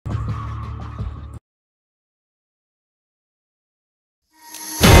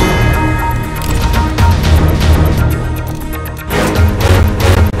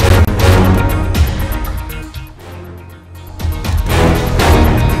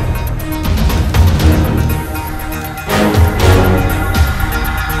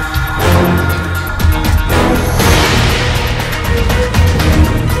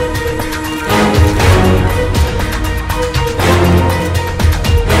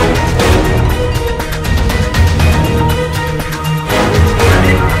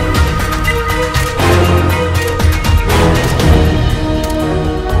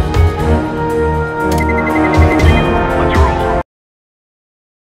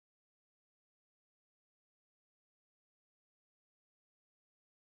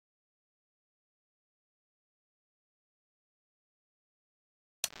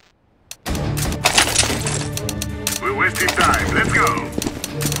wasting time. Let's go.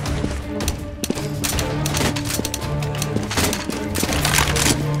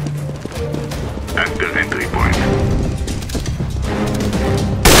 At the entry point.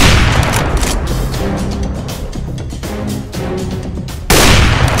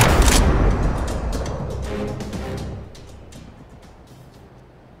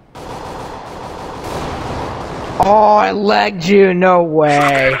 Oh, I legged you. No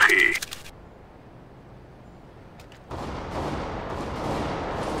way.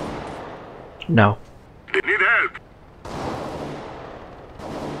 No. They need help.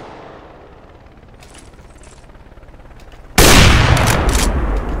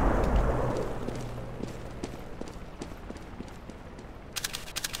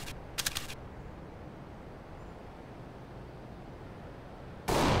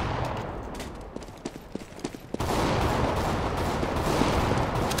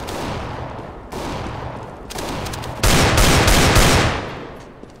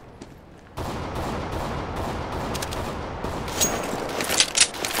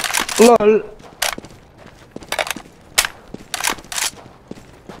 LOL.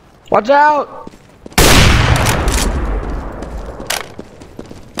 Watch out!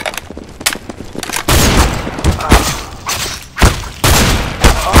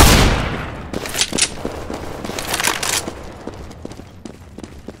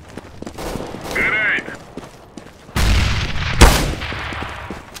 Grenade.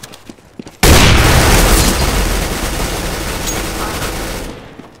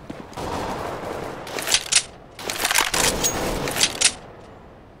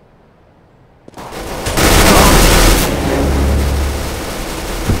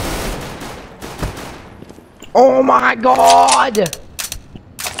 Oh my god!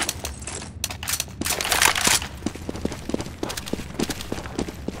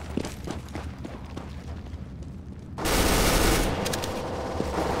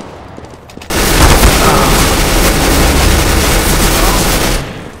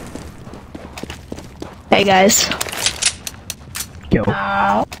 Hey guys. Yo.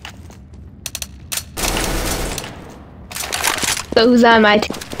 So who's on my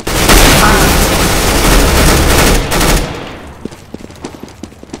team?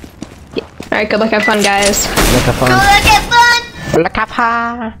 Alright, good luck, have fun, guys. Look at fun. Good luck, have fun! Look at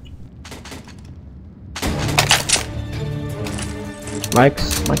fun. Mics.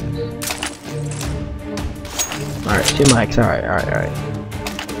 Alright, 2 mics. Alright.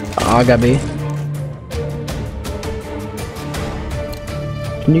 Oh, I got B.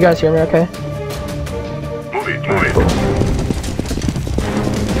 Can you guys hear me okay? Move it. Cool.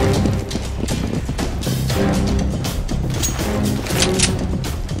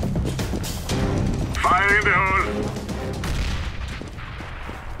 Fire in the hole.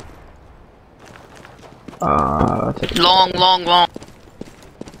 Long.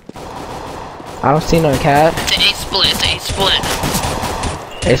 I don't see no cat. It's a split.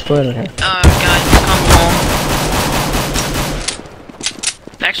 A split, okay. Oh god, come long.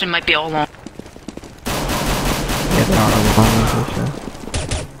 Actually, might be all long. Yeah, they are long for sure.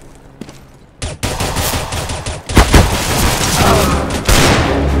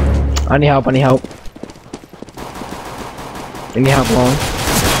 I need help. I need help long.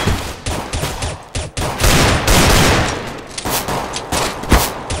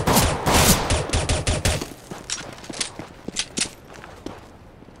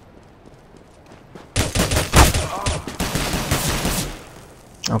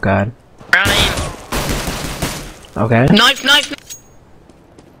 Oh god. Running. Okay. Knife. Knife!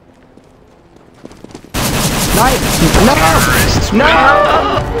 No! No!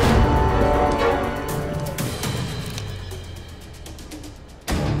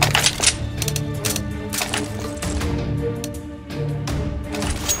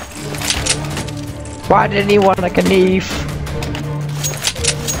 Why didn't he want like a knife?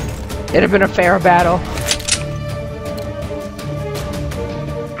 It'd have been a fair battle.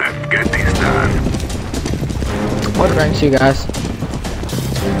 Let's get this done. What ranks you guys?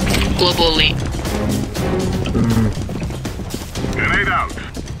 Global elite. Grenade out.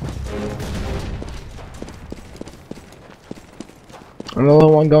 I'm the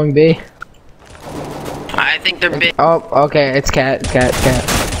little one going B. I think they're big. Oh, okay, it's cat.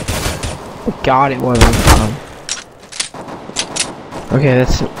 God, it wasn't. Okay,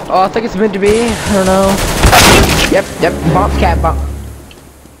 that's. Oh, I think it's meant to be. I don't know. Yep. Bomb cat. Bomb.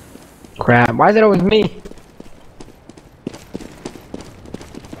 Crap. Why is it always me?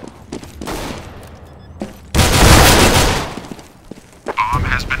 Bomb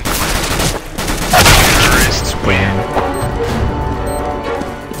has been planted. Terrorists win.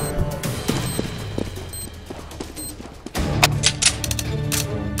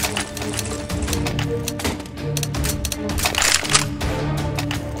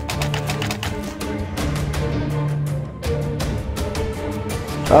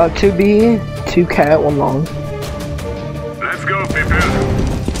 2 B, 2 cat, 1 long. Let's go, people.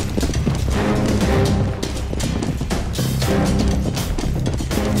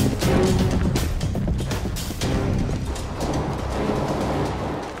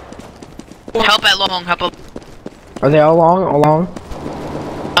 Help at long, help up. Are they all long? All long?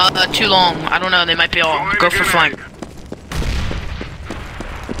 Too long. I don't know, they might be all. Go for flank.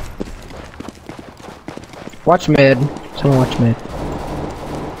 Watch mid. Someone watch mid.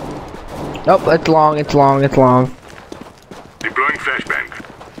 Nope, it's long, it's long, it's long. Deploying flashbang.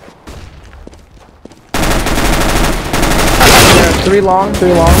 There, 3 long,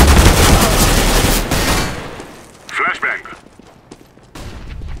 3 long. Flashbang.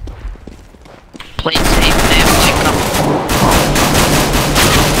 Play it safe, they have to take them.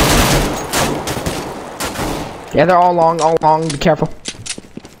 Yeah, they're all long, be careful.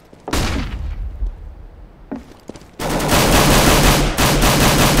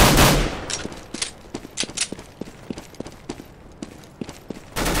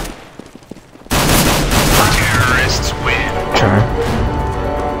 Terrorists win. Sure.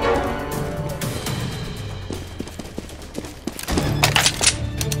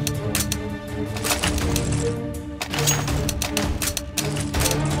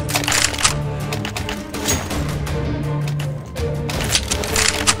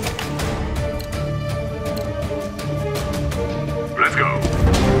 Let's go.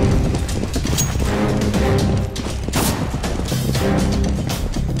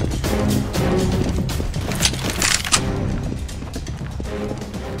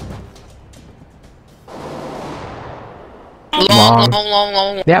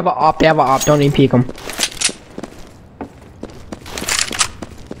 Long. They have a op, don't even peek them.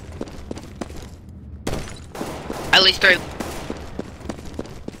 At least 3.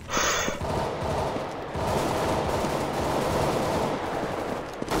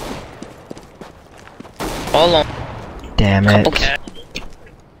 All long. Damn it. Couple cat.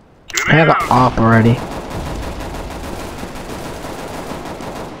 I have an op already.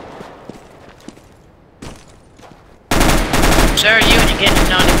 Sir, you and getting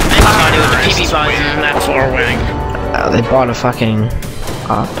not anybody with the PB buys and that far away. They bought a fucking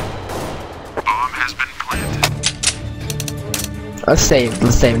op. Bomb has been planted. Let's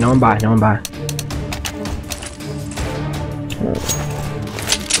save. No one buy.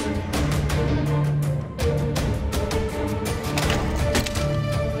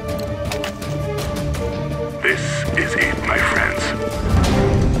 This is it, my friends.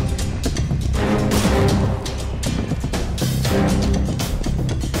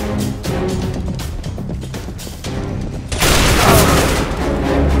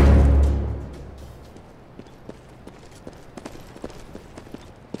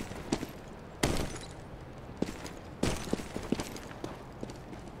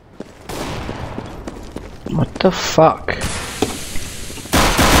 What the fuck?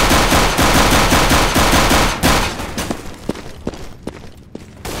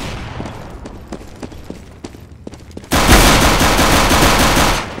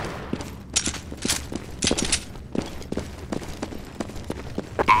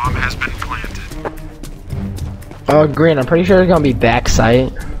 Bomb has been planted. Oh, green. I'm pretty sure there's gonna be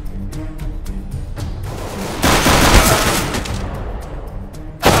backside.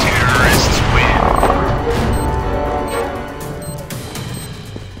 Terrorists win.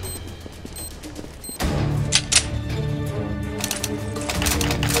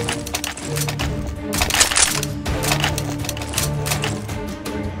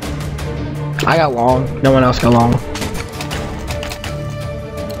 I got long. No one else got long.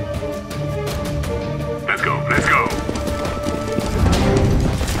 Let's go. Let's go.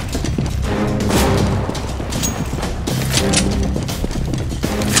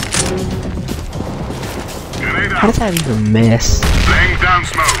 Grenade How out. does that even miss? Laying down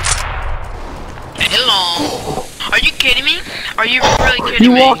smoke. Hello. Are you kidding me? Are you really kidding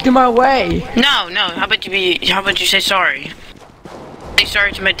You me? walked in my way. No. How about you say sorry? Say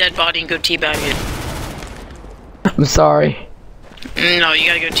sorry to my dead body and go teabag it. I'm sorry. No, you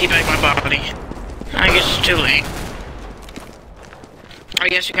gotta go teabag my body. I guess it's too late. I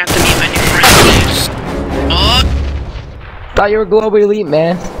guess you got to meet my new friend, please. Oh, Thought you were global elite,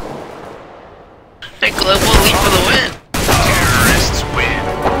 man. the global elite for the win. Terrorists win.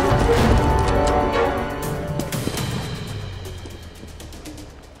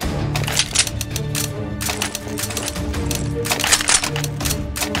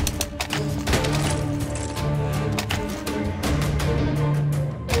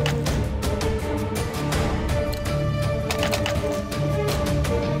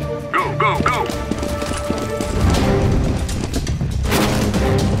 Go.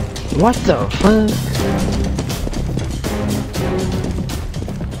 What the fuck?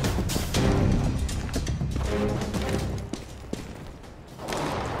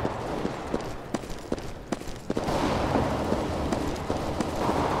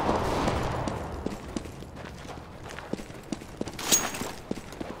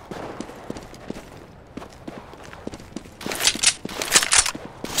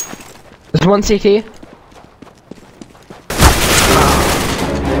 There's one CT.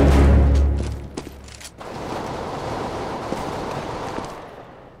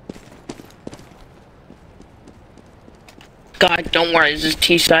 God, don't worry, this is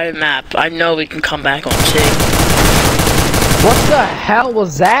T-sided map. I know we can come back on C. What the hell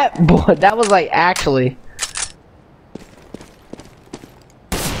was that? Boy, that was like actually.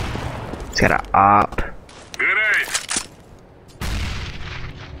 It's got an op. Grenade.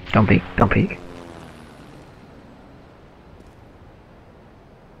 Don't peek, don't peek.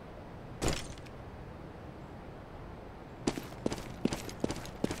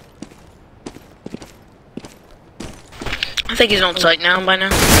 I think he's on site now by now.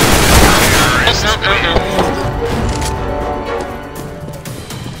 Oh,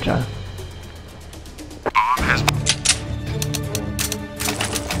 no. John. Bomb has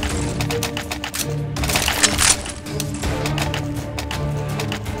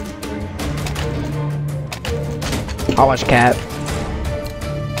I'll watch Cat.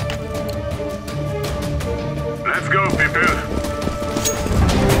 Let's go, people.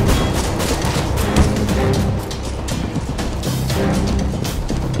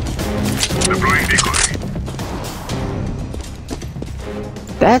 Deploying decoy.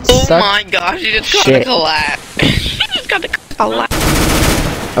 That's Oh such. my gosh, he just got shit. a collapse. He just got a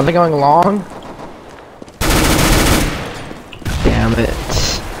collapse. Are they going long? Damn it.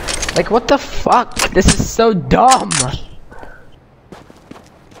 Like, what the fuck? This is so dumb.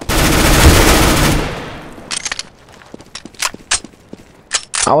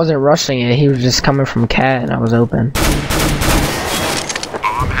 I wasn't rushing it, he was just coming from Cat and I was open.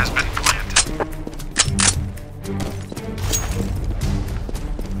 Bomb has been planted.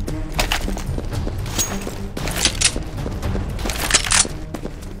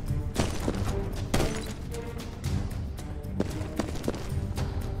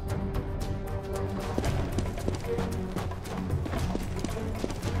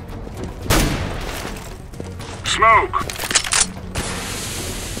 Smoke.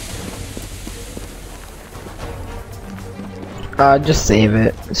 Just save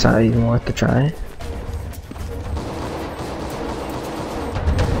it. It's not even worth the try.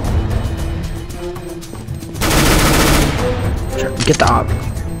 Get the op.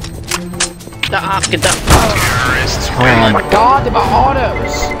 The op, get the Terrorists Oh my god, they're my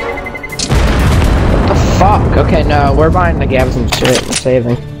autos! What the fuck? Okay, no, we're buying the Gavs and shit. We're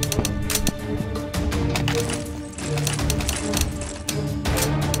saving.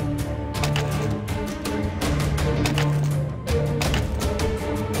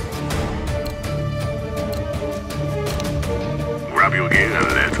 Grab your gear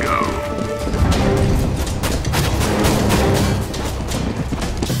and let's go.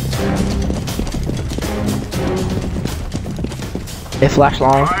 They flash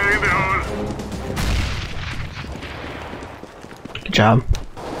long. Fire in the hole. Good job.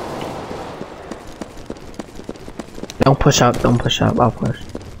 Don't push up, don't push up. I'll push.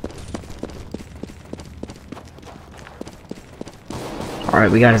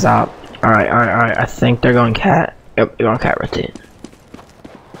 Alright, we got his op. Alright. I think they're going Cat. Yep, they're going Cat right there.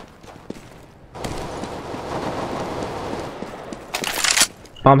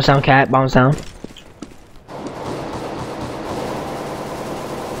 Bombs down, Cat. Bombs down.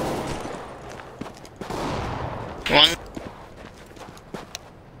 one.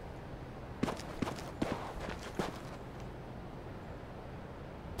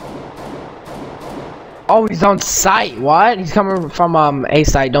 Oh, he's on site. What? He's coming from A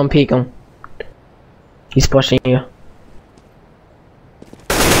site. Don't peek him. He's pushing you.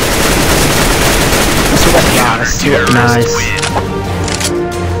 Nice.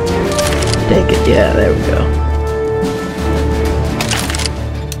 Take it. Yeah, there we go.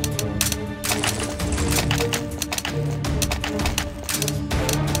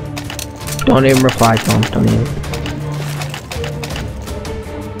 Don't even reply to him. Don't even.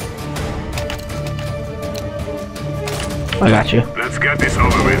 I got you. Let's get this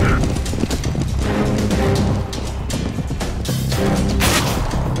over with.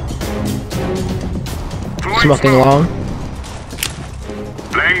 Throwing Smoking smoke. long.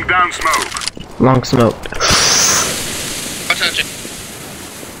 Laying down smoke. Long smoked. Attention.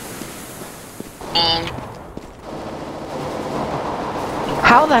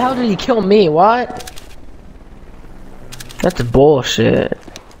 How the hell did he kill me? What? That's bullshit.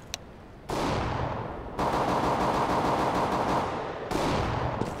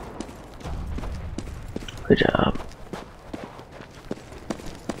 Good job.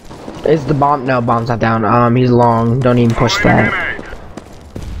 Is the bomb? No, bomb's not down. He's long. Don't even push that.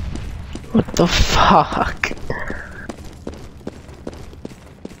 What the fuck?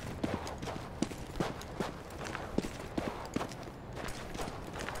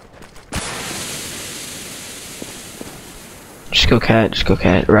 Just go cat, just go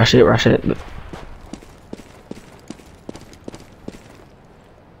cat. Rush it, rush it.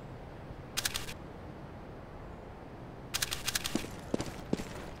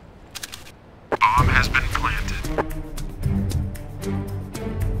 Bomb has been planted.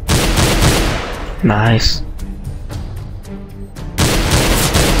 Nice.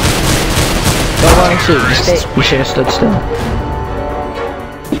 Don't want to shoot, just stay. You should have stood still.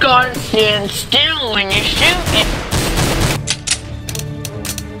 You gotta stand still when you're shooting.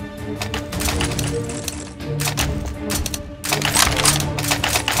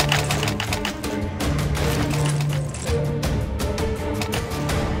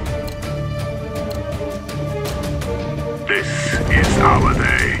 This is our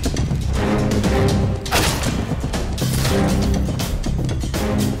day.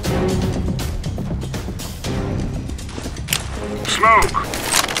 Smoke!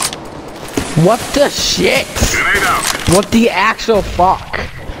 What the shit? Grenade out! What the actual fuck?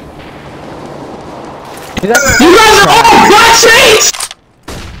 Is that You guys are all classmates!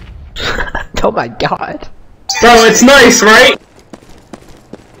 oh my god. Bro, it's nice, right?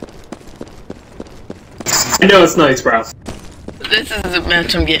 I know it's nice, bro. This is the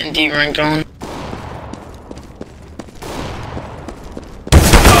match I'm getting D-ranked on.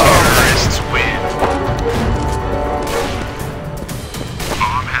 Terrorists win.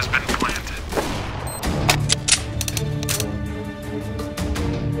 Bomb has been planted.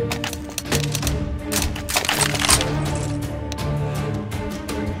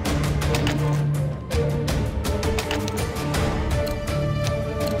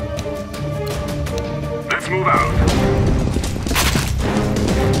 Let's move out.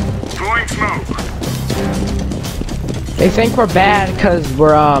 Throwing smoke. They think we're bad because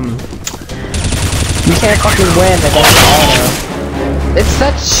we're we can't fucking win against auto. It's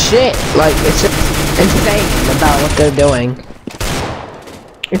such shit. Like it's just insane about what they're doing.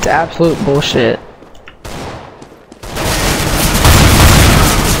 It's absolute bullshit.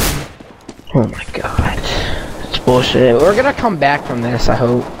 Oh my god. It's bullshit. We're gonna come back from this, I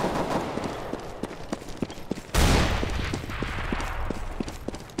hope.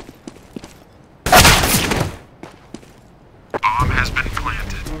 Bomb has been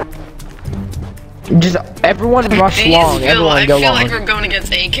planted. Just everyone rush long. Everyone go I feel long. like we're going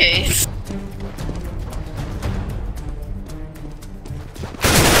against AKs.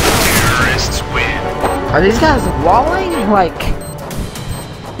 Terrorists win. Are these guys walling? Like,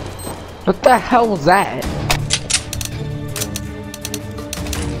 what the hell was that?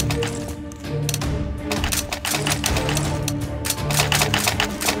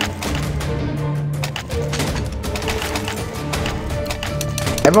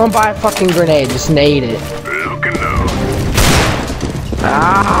 Everyone buy a fucking grenade, just nade it. Looking low.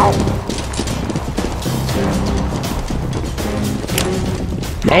 Ow!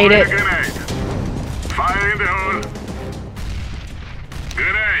 Nade it. Grenade. Fire in the hole.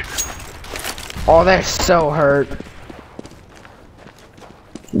 Grenade. Oh, they're so hurt.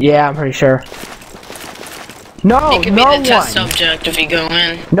 Yeah, I'm pretty sure. No, It could no be the test one. subject if you go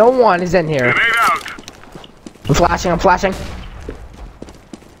in. No one is in here. Grenade out. I'm flashing, I'm flashing.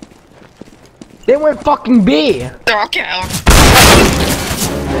 They went fucking B. They're all cowards.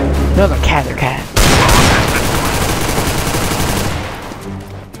 No, they're cat, they're cat.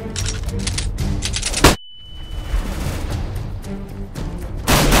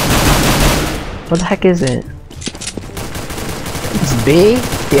 What the heck is it? It's B?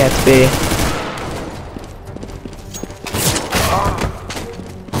 Yeah, it's B.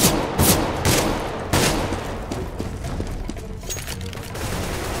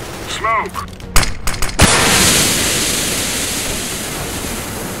 Smoke.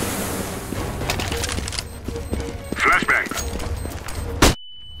 Flashbang.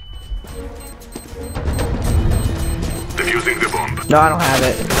 Defusing the bomb. No, I don't have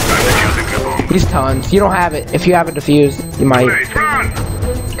it. I'm defusing the bomb. Use tons. You don't have it. If you have it defused, you might. Wait, run!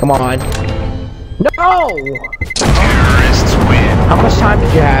 Come on. No! Terrorists win. How much time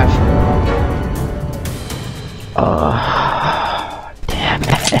did you have? Damn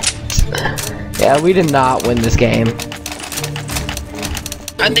it. Yeah, we did not win this game.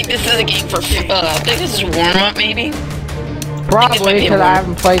 I think this is a game for. I think this is warm up, maybe. Probably because I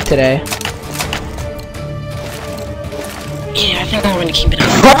haven't played today. Yeah, I think I'm gonna keep it up.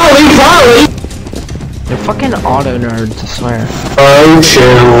 Probably. They're fucking auto nerds, I swear. Oh,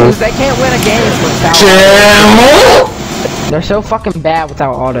 chill. They can't win a game without. Chill. They're so fucking bad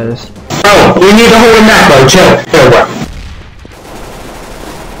without autos. Bro, we need to hold him back, bro. Chill. Chill, bro.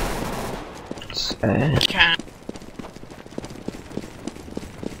 Okay.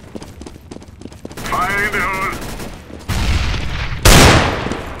 Fire in the hole.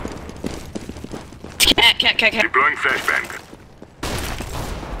 Cat. Deploying flashbang.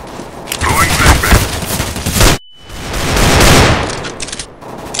 Throwing flashbang.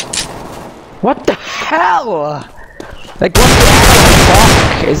 What the hell? Like, what the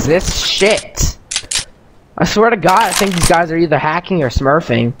fuck is this shit? I swear to God, I think these guys are either hacking or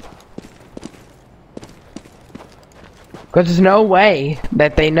smurfing. Because there's no way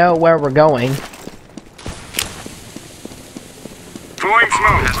that they know where we're going. Throwing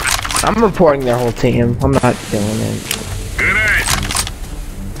smoke. I'm reporting their whole team. I'm not doing it. Grenade.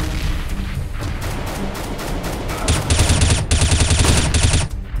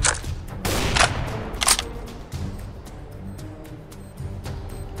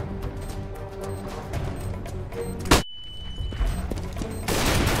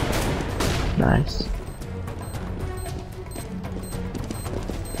 Nice.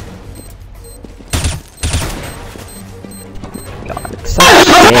 God, it's so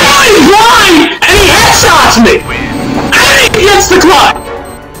shit. He's blind! And he headshots me! And he gets the clock!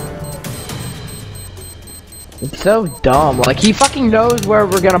 It's so dumb. Like, he fucking knows where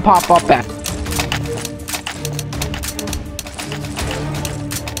we're gonna pop up at.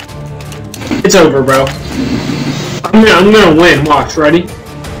 It's over, bro. I'm gonna win. Watch, ready?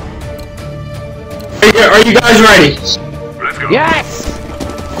 Are you guys ready? Let's go. Yes!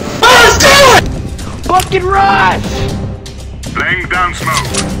 Let's do it! Fucking rush! Laying down smoke.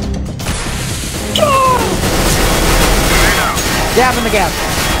 Oh! Grenade out. Dab in the gap.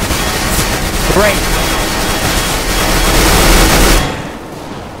 Great.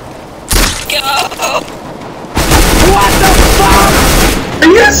 What the fuck?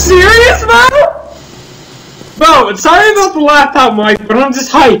 Are you serious, bro? Bro, sorry about the laptop mic, but I'm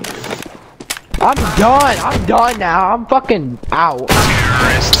just hyped. I'm done now. I'm fucking out.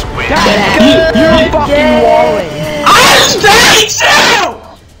 Terrorists win. You're fucking walling. I'm staying too!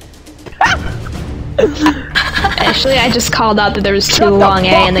 Actually, I just called out that there was Shut two the long A,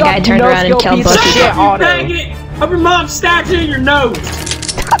 fuck and the up, guy turned no around and skill killed piece both of of shit. them. Auto. Dang it! Have your mom stacked it in your nose!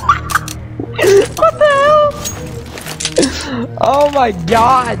 What the hell? Oh my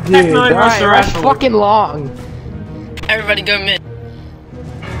god, dude. Heck no, I rushed the That's rest of fucking long. Everybody go mid.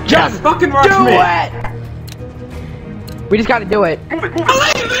 Just fucking rush do me! it! We just gotta do it. Believe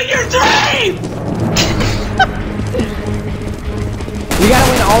in your dream! We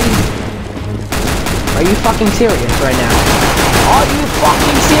gotta win all these. Are you fucking serious right now? Are you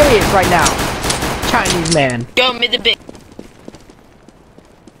fucking serious right now? Chinese man. Go mid to big.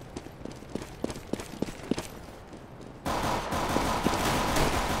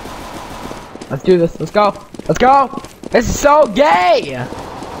 Let's do this. Let's go. Let's go. This is so gay.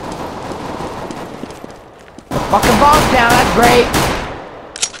 The fucking bomb's down. That's great.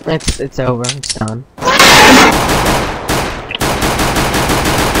 It's over. It's done.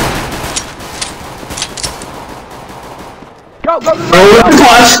 Go, go, go, Bro, with the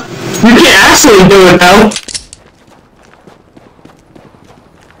clutch, you can actually do it though.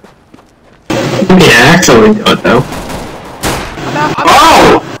 You can actually do it though. I'm out.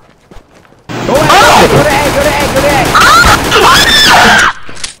 Oh! Go ahead. Go to A. Go to A. Go to A.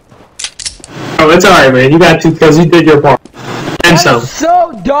 Oh, it's alright, man. You got 2 kills. You did your part. And That some. is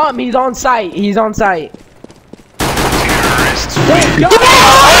so dumb. He's on site. He's on site. Terrorists Thank win. God.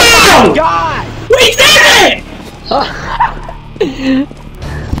 Oh my God. We did it!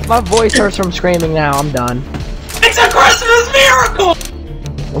 My voice hurts from screaming now. I'm done. It's a Christmas miracle!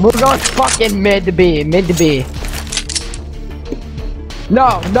 We're going fucking mid to B. Mid to B.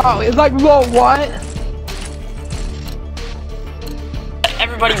 No, it's like, whoa, what?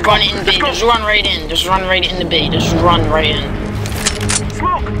 Everybody run in B. Just run right in. Just run right into B. Just run right in.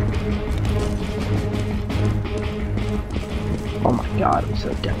 Smoke. Oh my God, I'm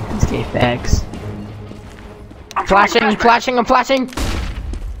so done with these gay fags. I'm flashing. I'm flashing.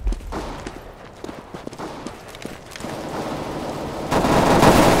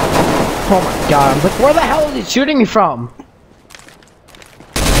 Oh my God, I'm like, where the hell is he shooting me from?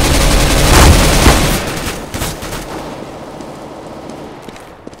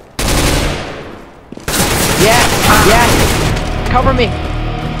 Yes. Cover me.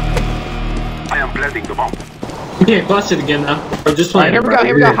 Planting the bomb. You can't clutch it again now. Or just Alright, plant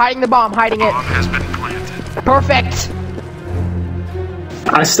here we go, hiding the bomb, hiding it. Bomb has been planted. Perfect!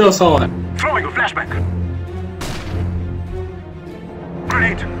 I still saw it. Throwing a flashback.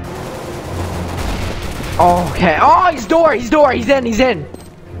 Grenade. Okay. Oh, he's in.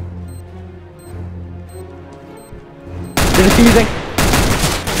 They're defusing.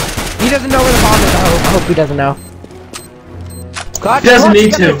 He doesn't know where the bomb is, I hope he doesn't know. Clutch, He doesn't clutch,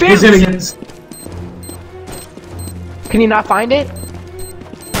 need to. defuse. He's gonna get his... Can you not find it?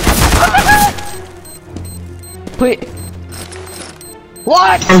 Please.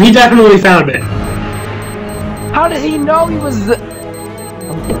 What? Oh, he definitely found it. How did he know he was the...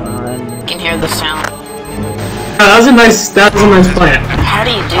 I'm done. You can hear the sound. That was a nice plant. How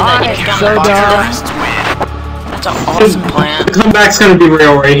do you do that? You kick so down the dumb. box to That's an awesome plan. The comeback's gonna be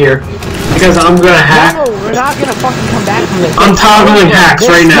real right here. Because I'm gonna hack. No, we're not gonna fucking come back from this. I'm toggling hacks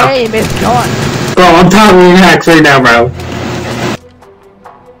right now. This game is done. Bro, I'm toggling hacks right now, bro.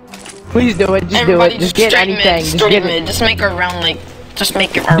 Please do it. Just Everybody do it. Just get straight anything. Mid, Just straight get mid. it. Just make our round like. Just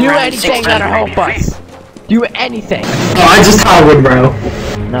make it our Do round anything 16. that'll help us. Do anything. Oh, I just toggled, bro.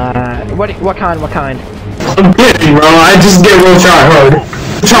 Nah. What kind? What kind? I'm kidding, bro. I just get real try hard.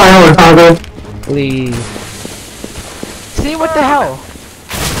 Try hard, toggle. Please. See what the hell?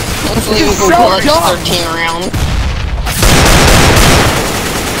 Hopefully we This is can so clutch dumb. 13 rounds.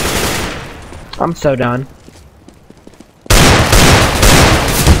 I'm so done.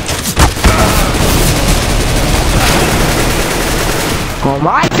 Oh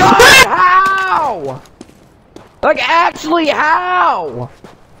my god! How? Like, actually, how?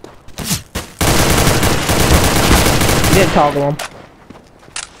 You didn't toggle him.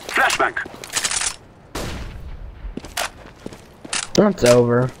 Flashback. It's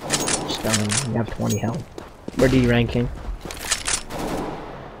over. Just done. You have 20 health. We're D-ranking.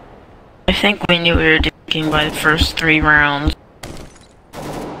 I think we knew we were doing by the first 3 rounds.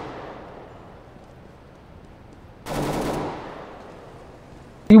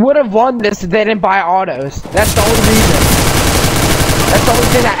 We would have won this if they didn't buy autos. That's the only reason. That's the only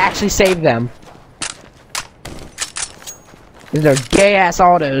thing that actually saved them. These are gay-ass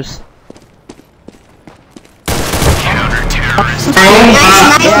autos. Counter-terrorist.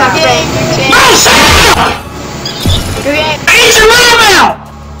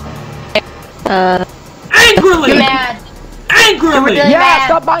 Angrily! Mad. Angrily! Really Yeah, bad.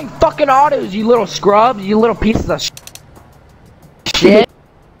 stop buying fucking autos, you little scrubs, you little pieces of shit.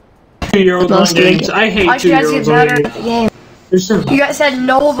 2-year-olds on Most of the games. I hate Why should you guys get 2-year-olds on better at games. the game? You're so You guys said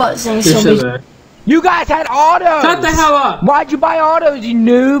no about saying You're so something. bad. You guys had autos! Shut the hell up! Why'd you buy autos, you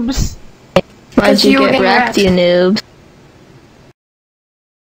noobs? Why'd you get wrecked, you noob?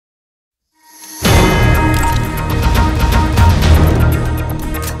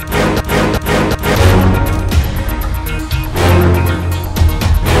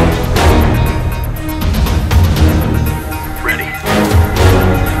 Ready.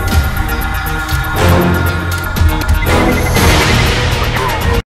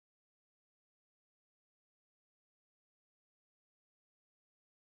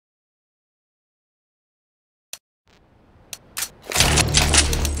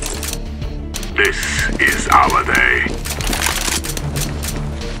 This is our day.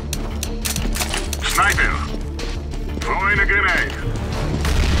 Sniper. Throwing a grenade.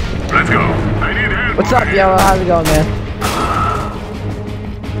 Let's go. I need help. What's up, Yellow? How's it going, man?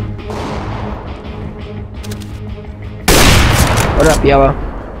 What up, Yellow?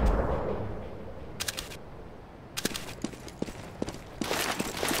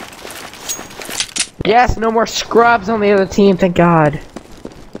 Yes, no more scrubs on the other team, thank God.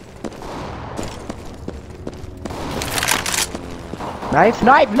 Knife,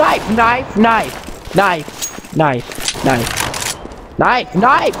 knife, knife, knife, knife, knife, knife, knife, knife,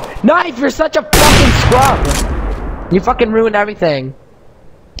 knife, knife, you're such a fucking scrub. You fucking ruined everything.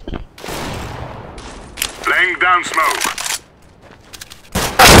 Laying down smoke.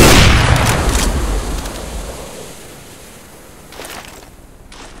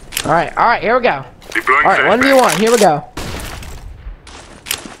 Alright, here we go. Deploying Alright, flashbang. 1v1, here we go.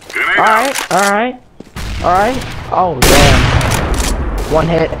 Grenade out. Alright. Oh, damn. One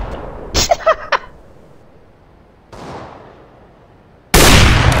hit.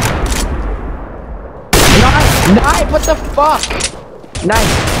 Knife, what the fuck?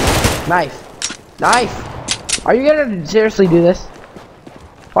 Knife. Are you gonna seriously do this?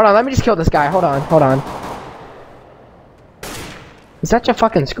 Hold on, let me just kill this guy. Hold on. He's such a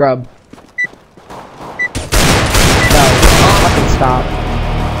fucking scrub. No, fucking stop.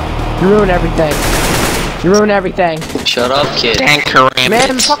 You ruined everything. You ruin everything. Shut up, kid.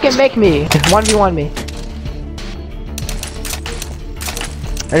 Man, fucking make me. 1v1 me.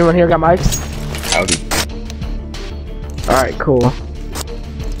 Anyone here got mics? Howdy. Alright, cool.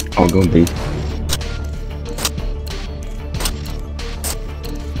 I'll go B.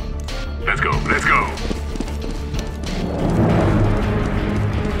 Let's go, let's go.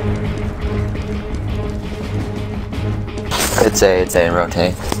 It's A,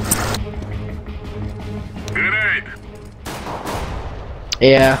 rotate. Grenade.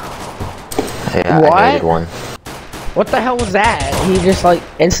 Yeah, What? I hated one. What the hell was that? He just like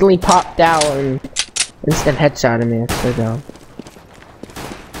instantly popped out and instant headshot at me. It's so dumb.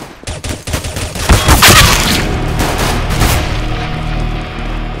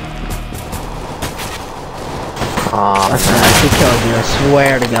 Oh, He killed you, I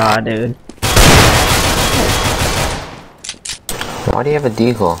swear to God, dude. why do you have a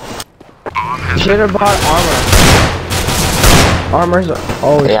deagle? You should have bought armor. Armor's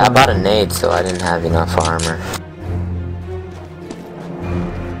always Yeah, I fun. bought a nade, so I didn't have enough armor.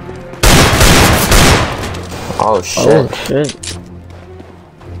 Oh shit. Oh shit.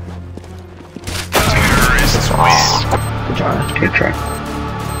 Good try. Good try.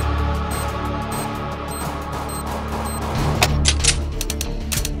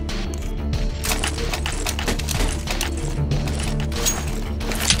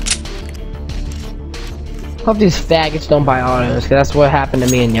 Hope these faggots don't buy autos, cause that's what happened to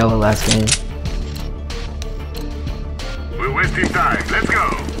me in yellow last game. We're wasting time. Let's go.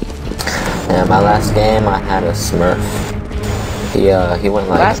 Yeah, my last game I had a Smurf. He went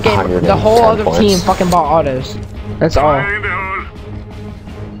like Last game, 110 the whole other points. team fucking bought autos. That's all. Fire in the hole.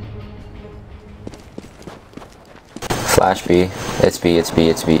 Flash B. It's B.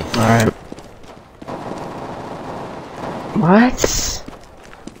 Alright. What?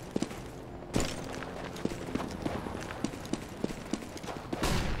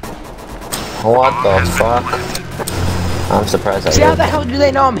 What the fuck? I'm surprised I See, how did. the hell do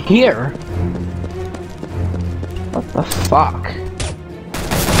they know I'm here? What the fuck?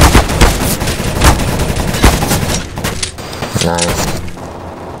 Nice.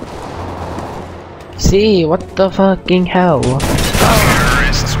 See, what the fucking hell?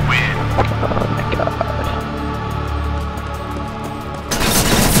 Terrorists win. Oh my god.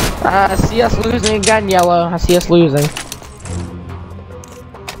 I see us losing again, yellow. I see us losing.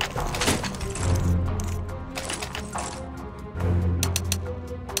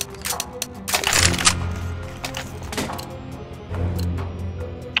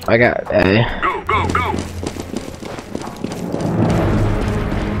 I got A. Go, go, go.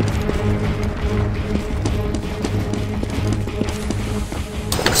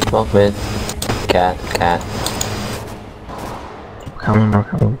 Smoke mid. Cat. Coming, we're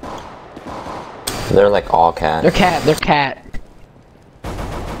coming. They're like all cat. They're cat.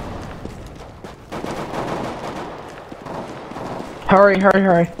 Hurry. I'm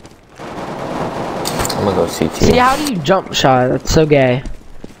gonna go CT. See, how do you jump shot? That's so gay.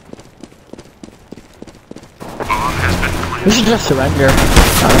 We should just surrender,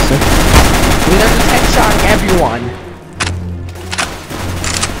 honestly. I mean, they're just headshotting everyone.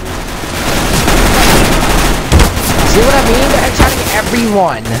 See what I mean? They're headshotting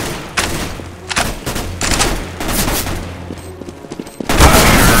everyone.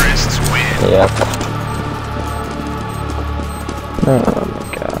 Terrorists win. Yep. Oh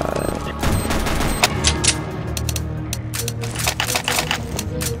my god.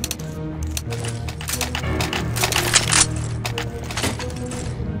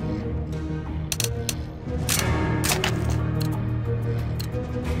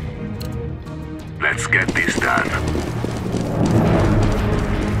 Let's get this done.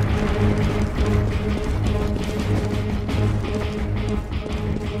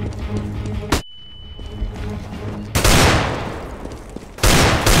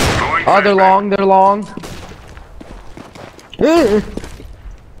 Oh, they're long.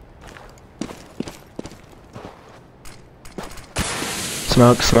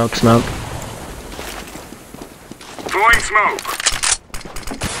 Smoke. Throwing smoke.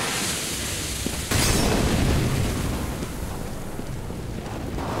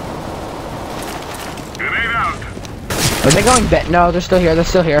 Grenade out. Are they going back? No, they're still here.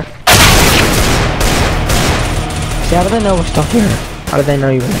 See, how do they know we're still here? How do they know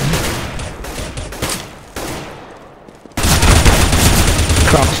you're there?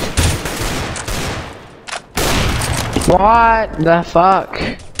 Crossed. What the fuck?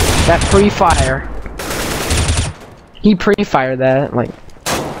 That pre-fire. He pre-fired that, like.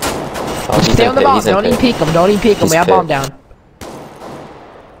 Oh, he's Stay in on the pit, bomb, he's in don't even pit. peek him, He's we have pit. bomb down.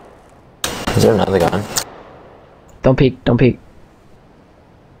 Is there another gun? Don't peek. Don't peek.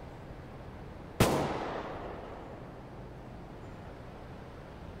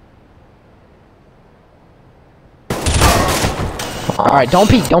 Alright, don't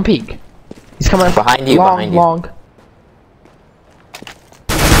peek. Don't peek. He's coming Behind you, long, behind you. long.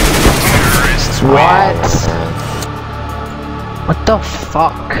 What? What the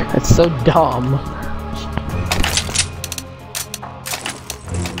fuck? That's so dumb.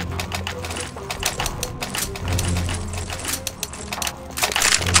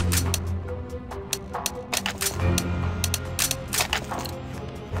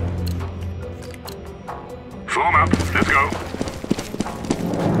 Form up. Let's go.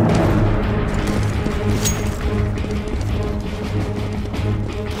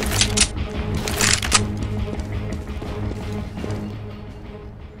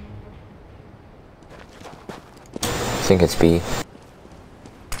 I think it's B.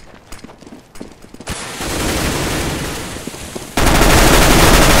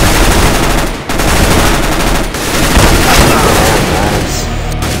 Nice.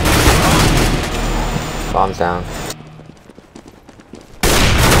 Bombs down.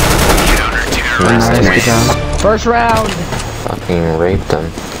 Nice, good job. First round. Fucking raped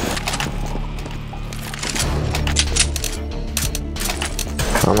them.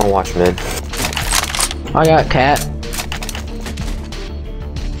 I'm gonna watch mid. I got cat.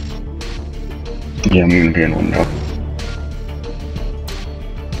 Yeah, I'm gonna be in one now.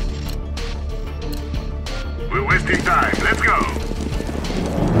 We're wasting time. Let's go.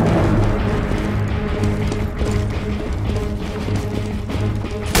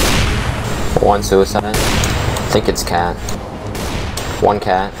 One suicide. I think it's cat. One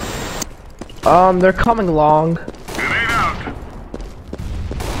cat. They're coming long. Grenade out.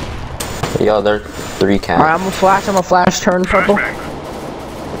 Yo, they're 3 cat. Alright, I'm a flash, turn purple. Flashbang.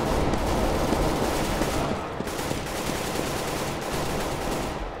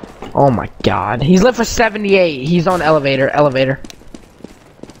 Oh my god. He's lit for 78. He's on elevator.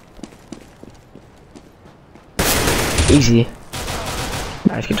 Easy.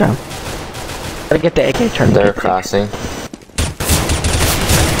 Nice, good job. Gotta get the AK turned. They're crossing.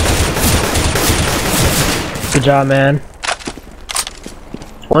 Good job, man.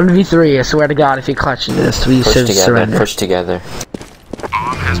 1v3, I swear to god, if you clutch into this, we Push should together. surrender. Push together.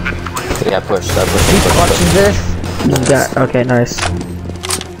 Bomb has been planted. Yeah, push. That He push. clutches this. You got, okay, nice.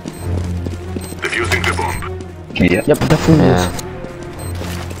 Defusing the bomb. Yeah. Yep, definitely. Yeah.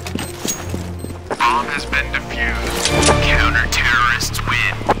 Bomb has been defused. Counter-terrorists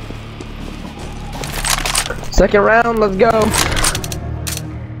win. Second round, let's go.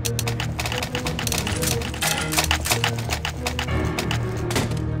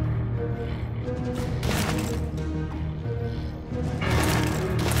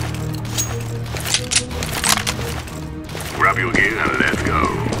 Grab your gear and let's go.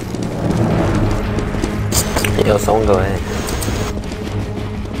 Yo, someone go ahead.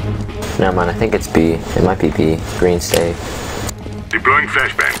 Never mind, I think it's B. It might be B. Green stay. Deploying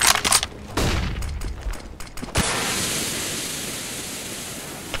flashbang.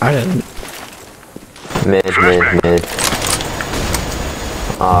 I didn't. Mid. Flashbang.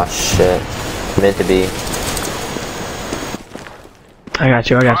 Oh shit. Mid to B. I got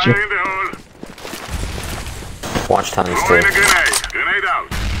you. Fire in the hole. Watch times Throwing too. a grenade. Grenade out.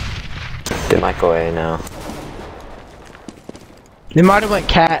 They might go A now. They might have went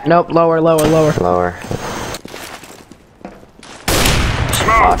cat. Nope, lower. Lower. Smoke.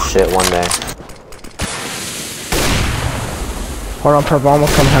 Oh shit, one day. Hold on, purple,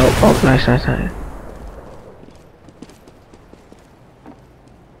 almost come help. Oh, nice.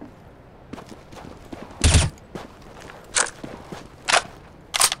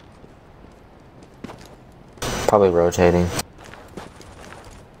 Probably rotating.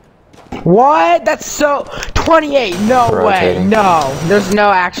 What? That's so 28. No way. Rotating. No. There's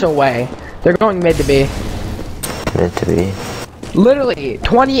no actual way. They're going mid to B. Mid to B. Literally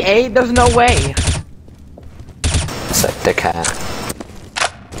 28. There's no way. It's like the cat.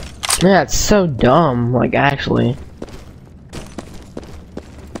 Yeah, it's so dumb. Like actually.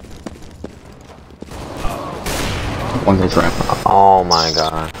 One goes ramp. Oh my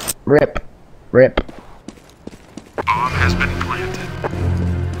god. Rip. Bomb has been planted.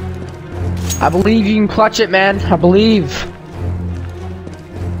 I believe you can clutch it, man. I believe.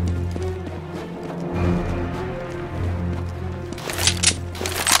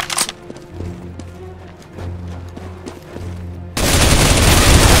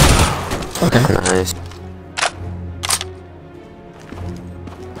 Okay. Nice.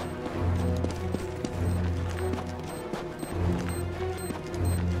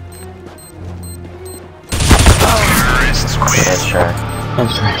 Let's try.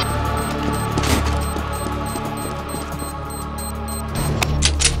 Let's try.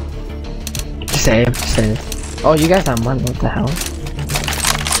 Save, save. Oh, you guys have money, what the hell?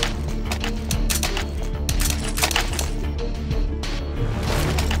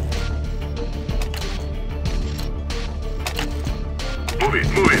 Move it,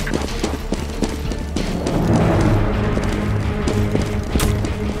 move it.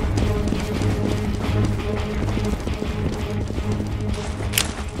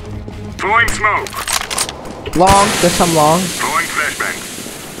 Throwing smoke. Long, there's some long. Throwing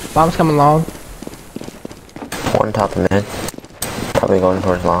flashbang. Bomb's coming long. One top of mid. Probably going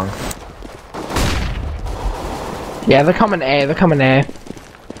towards long. Yeah, they're coming A, they're coming A.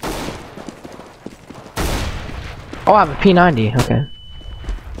 Oh, I have a P90, okay.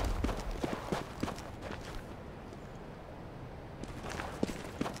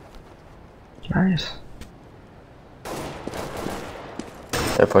 Nice.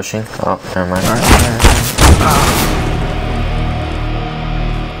 They're pushing. Oh, never mind.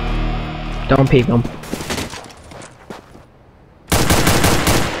 Don't peek them.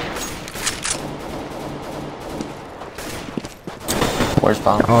 Where's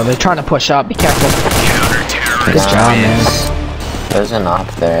bomb? Oh, they're trying to push up, be careful. Good job, man. There's an op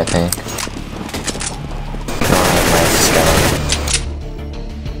there, I think.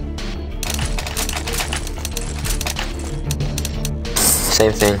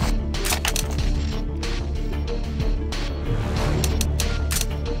 Same thing.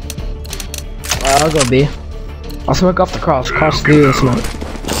 I'll go B. I'll smoke off the cross. Cross through the smoke.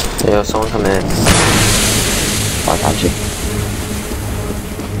 Yo, someone come in. I got you.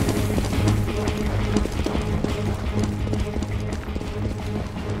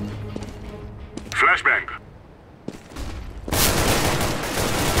 Flashbang.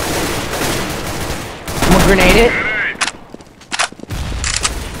 I'm gonna grenade it.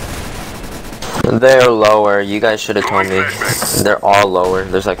 Grenade. They're lower. You guys should have told me. They're all lower.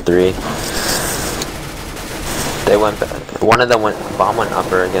 There's like 3. They went. One of them went. Bomb went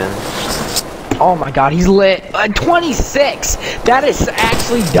upper again. Oh my god, he's lit. 26! That is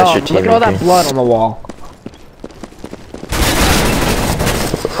actually dumb. your Look at all that teammate. blood on the wall.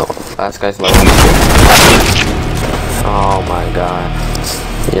 Oh, last guy's low. Oh my god.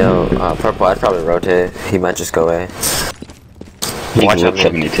 Yo, purple. I'd probably rotate. He might just go A. Watch out,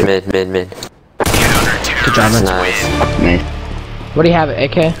 mid. Mid. Good job, man. Nice. Nice. What do you have,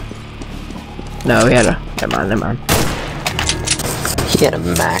 AK? No, he had a... Never mind. He had a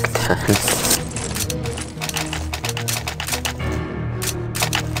Mac 10.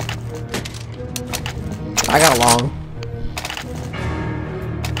 I got a long.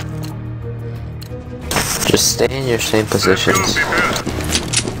 Just stay in your same positions.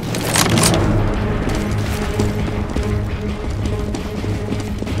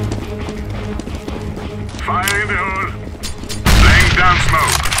 Fire in the hole. Laying down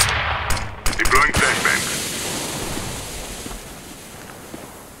smoke. Deploying flashbang.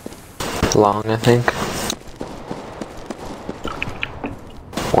 Long, I think.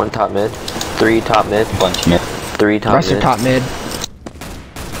 1 top mid. 3 top mid. Bunch mid. 3 top Rest mid. are top mid.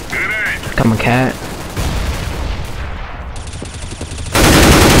 Grenade. Come on, cat.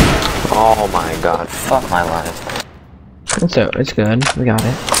 Oh my god. Fuck my life. It's good. We got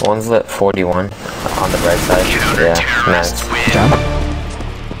it. One's lit 41 on the right side. Yeah, nice. Good job.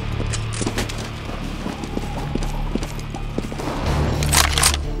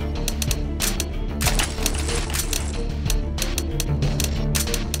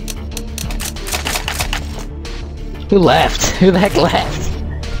 Who left? Who the heck left?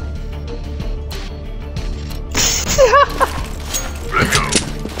 Let's go.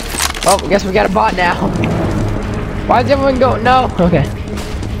 Oh, I guess we got a bot now. Why is everyone go? No. Okay.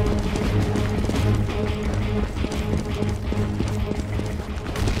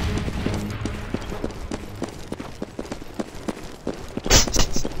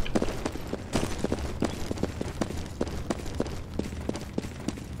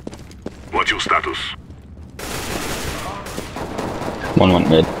 What's your status? 1 went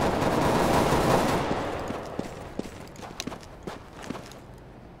mid.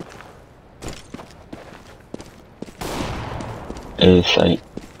 A site.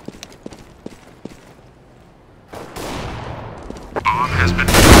 Bomb has been.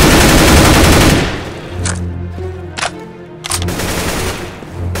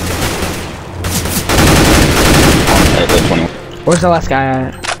 At 20. Where's the last guy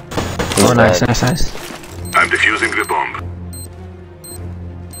at? Oh, nice, nice, nice. I'm defusing the bomb.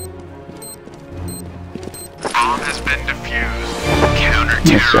 Bomb has been defused.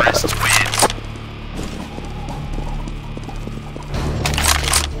 Counter-terrorists win.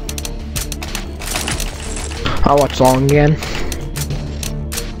 I'll watch long again.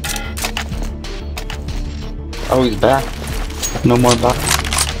 Oh, he's back. No more back.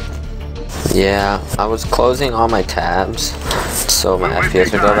 Yeah, I was closing all my tabs so my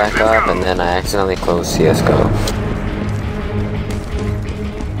FPS would go back up, and then I accidentally closed CSGO.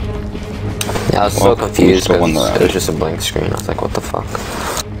 Yeah, I was so confused because it was just a blank screen. I was like, what the fuck?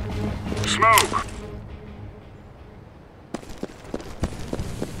 Smoke.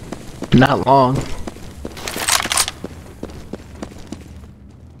 Not long.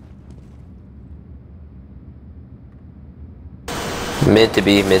 Mid to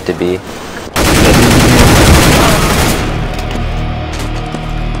B, mid to B.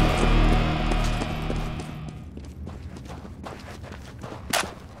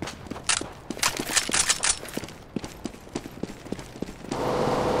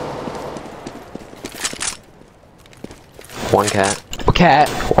 One cat. Cat.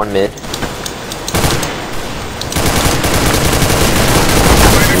 One mid.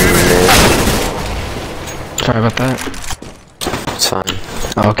 Sorry about that. It's fine.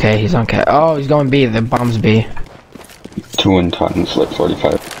 Okay, he's on cat. Oh, he's going B. The bomb's B. 2 in tons, like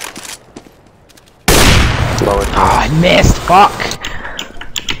 45. Lower. Oh, I missed. Fuck.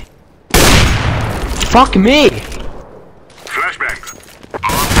 Fuck me. Flashbang.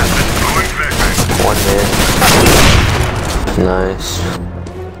 Throwing flashbang. One mid. Nice.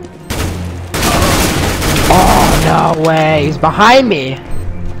 Oh, no way. He's behind me.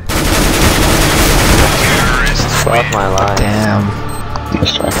 Fuck my life. Damn.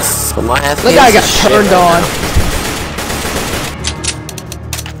 Let's try. But my FPS The guy got is shit turned right on. now.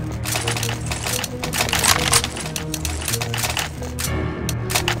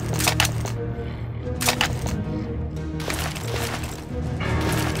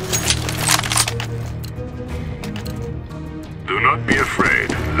 Do not be afraid.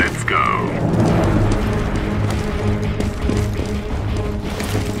 Let's go.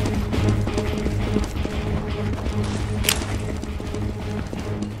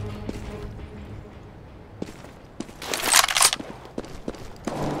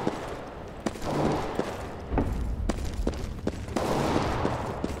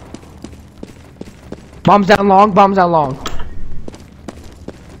 Bombs down long. Bombs down long.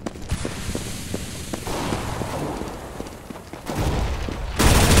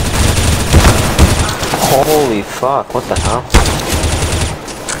 Holy fuck, what the hell?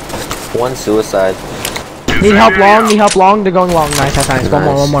 One suicide. Need help long. Need help long. They're going long. Nice, nice, nice. One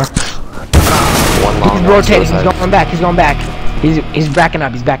more. One more. One long. He's one rotating. suicide. He's going back. He's going back. He's backing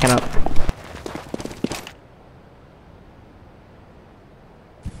up. He's backing up.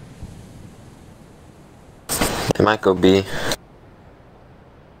 They might go B.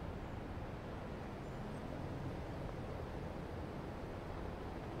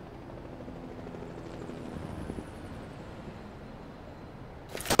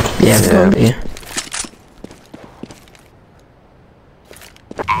 Yeah, it's going B.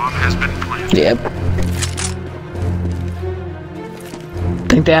 Bomb has been planted. Yep. I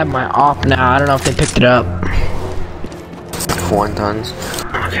think they have my op now. I don't know if they picked it up. One tons.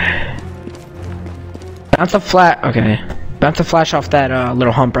 Okay. Bounce a flat. Okay. Bounce a flash off that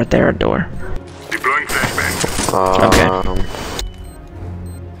little hump right there at door. Deploying flashbang. Okay. Yeah.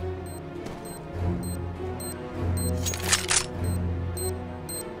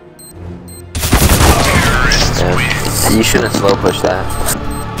 You shouldn't slow push that.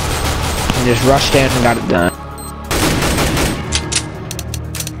 And just rushed in and got it done.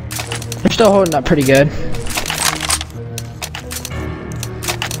 They're still holding up pretty good.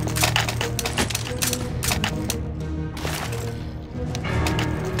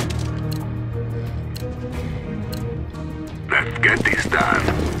 Let's get this done.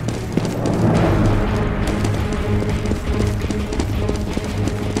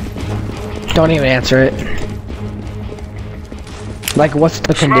 Don't even answer it. Like, what's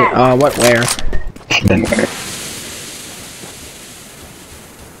the what, where? Then where?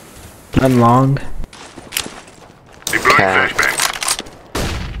 Unlong. Deploying Cat. flashbang.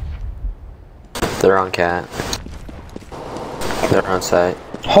 They're on cat. They're on site.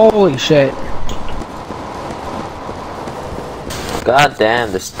 Holy shit. God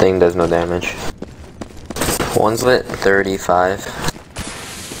damn, this thing does no damage. One's lit 35.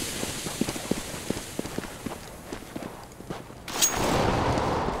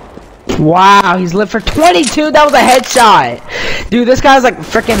 Wow, he's lit for 22. That was a headshot. Dude, this guy's like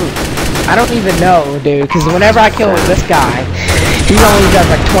freaking. I don't even know, dude. Because whenever I kill this guy, he only does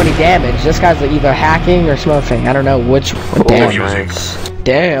like 20 damage. This guy's like either hacking or smurfing. I don't know which. Oh, Damn. nice.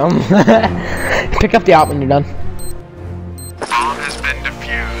 Damn. Pick up the op when you're done. Bomb has been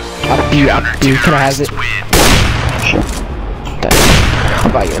defused. Up B, up B. Can I have it? Win.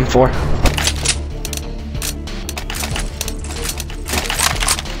 I'll buy you M4.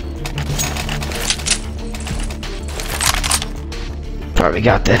 Alright, we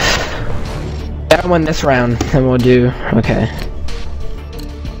got this. Gotta win this round, and we'll do okay.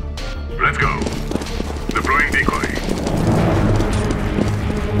 Let's go. Deploying decoy.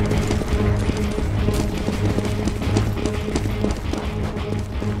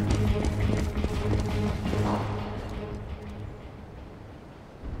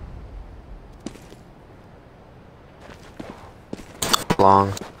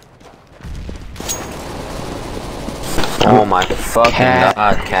 Long. Oh my fucking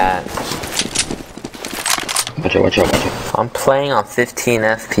god, cat. Watch out, watch out, watch out. I'm playing on 15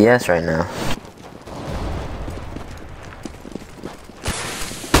 FPS right now.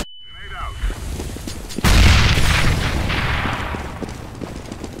 Grenade out.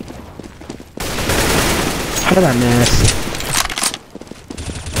 How did I miss?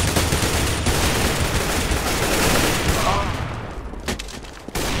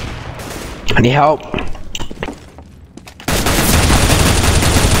 I need help.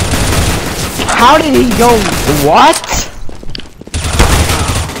 How did he go? What?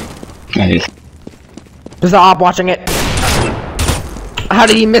 Nice. There's the op watching it. How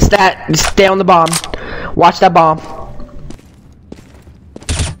did he miss that? Just stay on the bomb. Watch that bomb.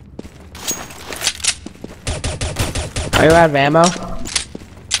 Are you out of ammo?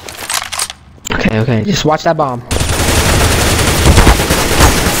 Okay, okay. Just watch that bomb.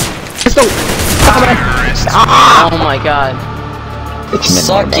 Let's go. Oh my god. It's mid,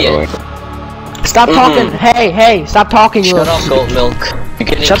 Suck by the way. it. Stop talking. Hey, hey, stop talking. Shut up, goat milk. You're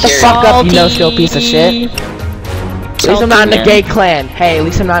getting Shut the carried. fuck up, you no-skill piece of shit. At least I'm not in the gay clan. Hey, at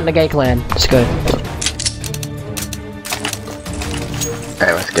least I'm not in the gay clan. It's good.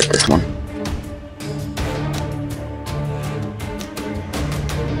 Alright, let's get this one.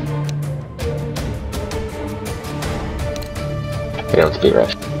 Yeah, let's be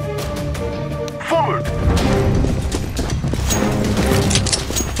rushed. Forward.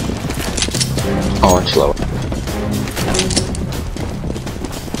 Oh, it's low.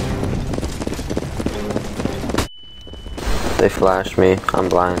 They flashed me. I'm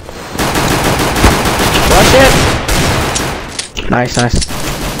blind. Watch it. Nice, nice.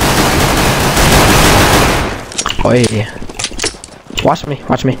 Oh yeah. Watch me,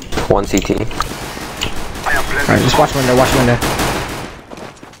 watch me. One CT. Alright, just watch window, watch window.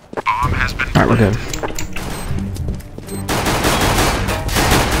 Bomb has been Alright, we're good.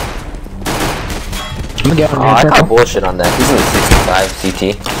 I'm gonna get Oh, on I the got bullshit on that. He's in the 65 CT.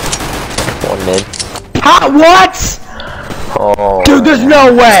 One mid. Ha! What? Oh. Dude, there's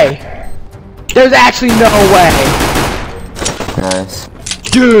no way! There's actually no way! Nice.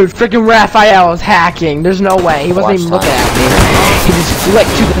 Dude, freaking Raphael is hacking. There's no way. He wasn't even Watch looking time. at me. He just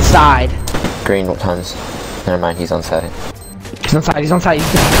flicked to the side. Green tons. Never mind, he's on site. He's on side, he's on side.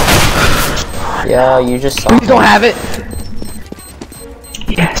 Yeah, you just saw Please don't have it.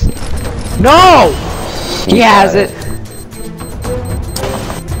 Yes. No! He has it.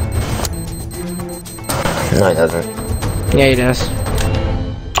 No, he doesn't. Yeah, he does.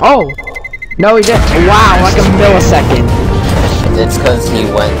 Oh! No, he didn't. Wow, like a millisecond. It's because he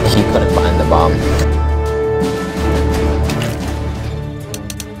couldn't find the bomb.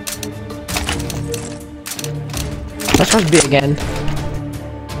 Let's try B again.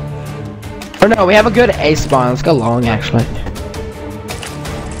 Oh no, we have a good A spawn. Let's go long, actually.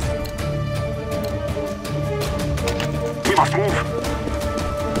 We must move.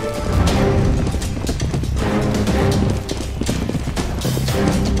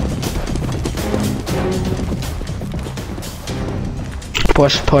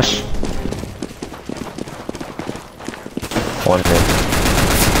 Push, push. One mid.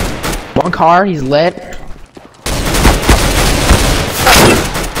 One car, he's lit.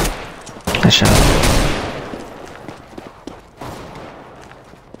 Nice shot.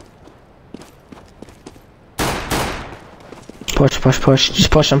 Push, push, push. Just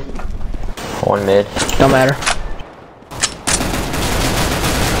push him. One mid. Don't matter.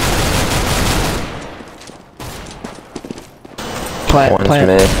 One's Plant.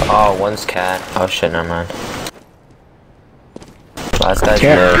 mid. Oh, one's cat. Oh shit, never mind. Last guy's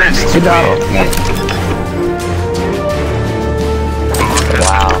Here. mid. Good job.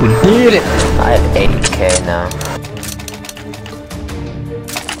 Wow. We did it. I have 8k now.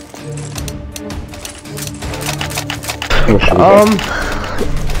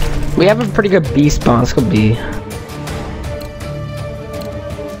 We have a pretty good B spawn. Let's go B.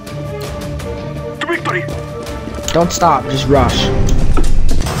 To victory. Don't stop. Just rush.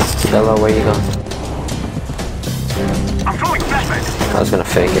 Yellow, where you going? I'm throwing flashbang. I was gonna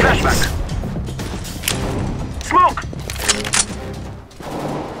fake it. Flashback. Smoke.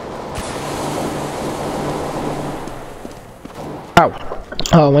 Ow.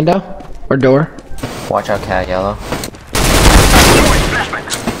 Oh, window? Or door? Watch out, cat yellow.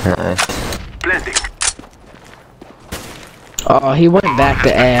 Flashback. Nice. Blending. Oh, he went back to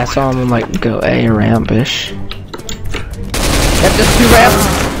A. I saw him like go A rampish. Yep, just 2 ramps.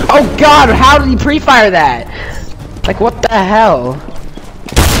 Oh god, how did he pre-fire that? Like, what the hell?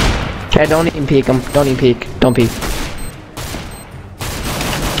 Okay, don't even peek him. Don't even peek. Don't peek.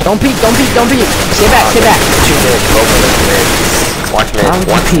 Don't peek, don't peek, don't peek. Stay back, stay back. Too big. Open mid. Watch mid. How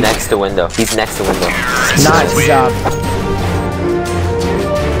One's deep? next to window. He's next to window. Nice job.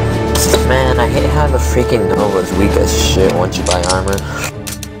 Man, I hate how the freaking Nova's weak as shit once you buy armor.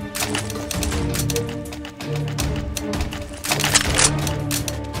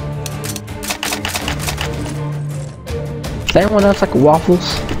 Does anyone else like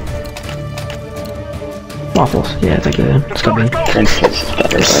waffles? Waffles, yeah, it's like good. It's gonna be.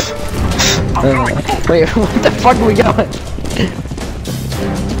 Wait, what the fuck are we going?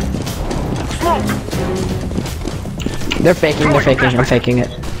 They're faking, I'm faking it.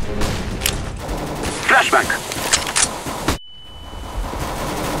 Flashback.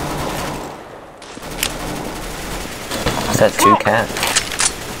 Is that 2 cat?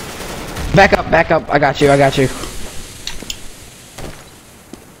 Back up, I got you.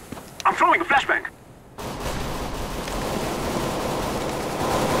 I'm throwing a flashbang.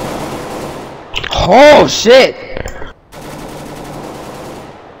 Oh shit!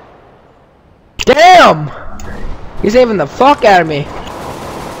 Damn! He's saving the fuck out of me.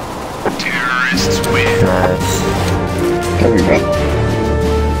 Terrorists win. Nice. There we go.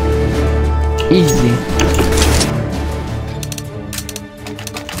 Easy.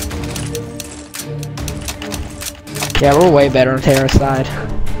 Yeah, we're way better on terrorist side.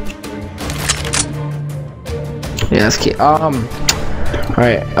 Yeah, let's keep,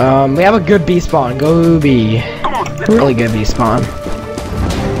 alright, we have a good B spawn. Go B. Come on. Let's Really good B spawn.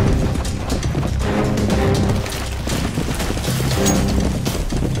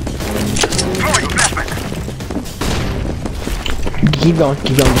 throwing a flashback. Keep going,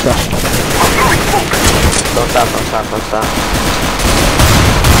 just rush. I'm throwing smoke. Don't stop.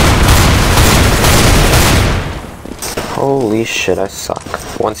 Holy shit, I suck.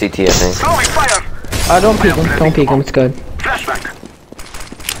 1 CT, I think. Throwing fire. Don't peek him, it's good. Flashback.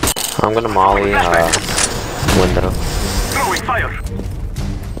 I'm gonna molly, window. Throwing fire.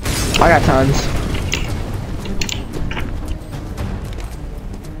 I got tons.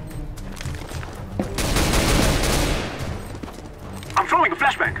 I'm throwing a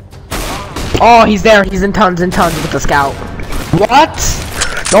flashback. Oh, he's there, he's in tons with the scout. What?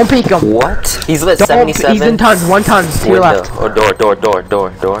 Don't peek him. What? He's lit Don't, 77. he's in tons, 1 tons, to your Window. left. Or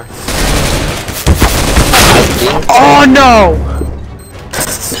door. Oh no!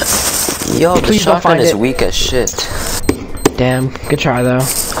 Yo, the Please don't shotgun find is it. weak as shit. Damn, good try though.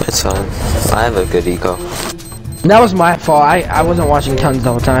 It's fine. I have a good eco. That was my fault, I wasn't watching tons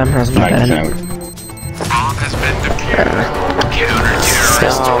the whole time, that was my bad. Bomb has been defused.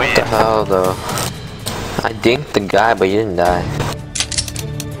 Counter-terrorists Oh, what win. the hell, though? I dinked the guy, but you didn't die.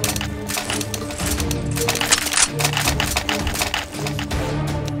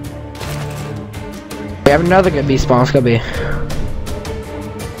 We have another good B spawn, let's go B.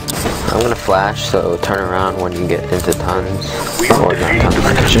 I'm gonna flash, so turn around when you get into tons. We Or will not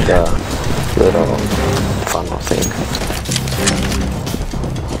defeat tons, the the little funnel thing.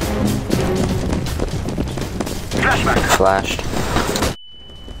 Flashback. Flashed.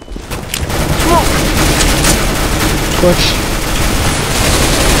 Push.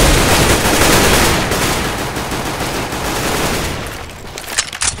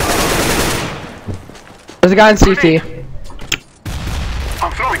 There's a guy in CT.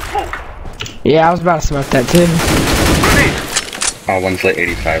 I'm throwing smoke. Yeah, I was about to smoke that too. Grenade. Oh, one's lit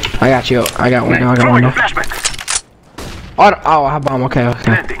 85. I got you, I got window, I got Throwing a window. flashback. Oh, I have bomb, okay.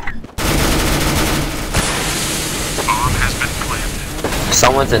 Landing. Bomb has been planted.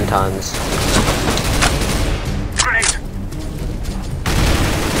 Someone's in tons. Grenade.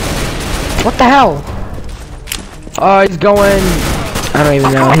 What the hell? Oh, he's going... I don't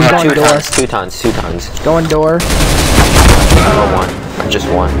even know, he's going door. Two tons. Going door. One. Just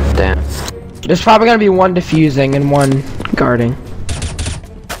one. Damn. There's probably gonna be 1 defusing and 1 guarding.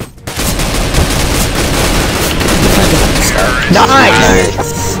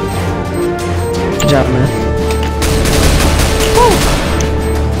 Nice! Good job, man.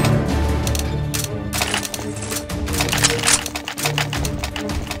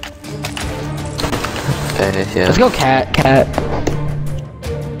 Okay, yeah. Let's go cat.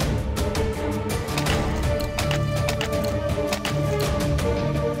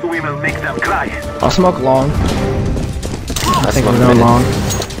 I'll smoke long. I think we're going long.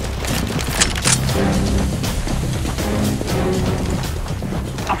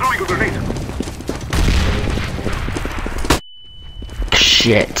 I'm throwing a grenade.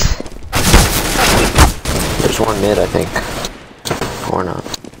 Shit. There's one mid, I think. Or not.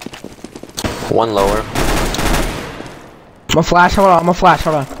 One lower. I'm gonna flash, hold on, I'm gonna flash,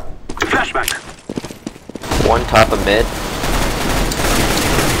 hold on. Flashback. One top of mid.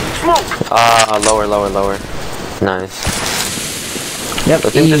 Smoke. Lower. Nice. Yep, I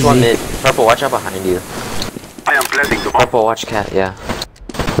think easy. there's one mid. Purple, watch out behind you. I am planting the bomb. Purple, watch cat, yeah.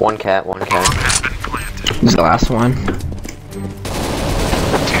 One cat. This is the last one.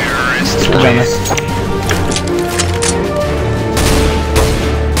 Terrorists.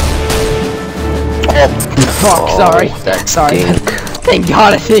 Fuck, sorry. That Sorry. stink. Thank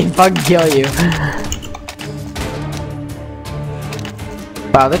God I didn't fucking kill you.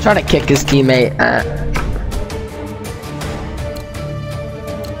 Wow, they're trying to kick his teammate.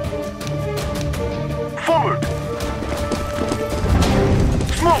 Forward.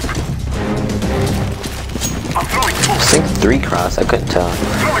 Smoke. I'm throwing smoke. I think 3 cross, I couldn't tell.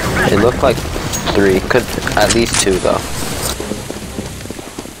 Throwing a It flashback. looked like 3, could at least 2 though.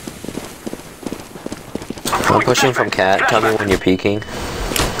 I'm pushing from cat, tell me when you're peeking.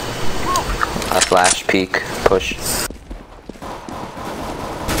 A flash, peek, push.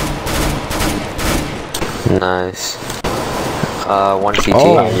 Nice. One CT.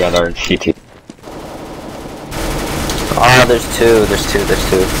 Oh. Yeah, they're CT. Oh, there's two. There's 3.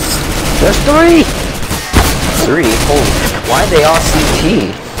 Holy, why are they all CT?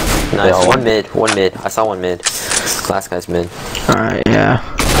 Nice, all one mid. I saw one mid. Last guy's mid. Alright, yeah.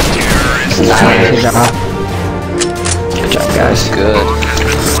 Nice. Good job. Good job, guys. Good.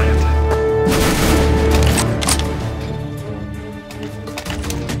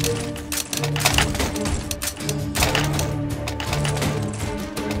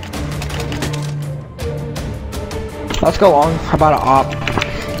 Let's go long. How about an op?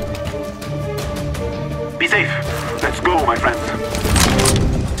 Be safe. Let's go, my friends.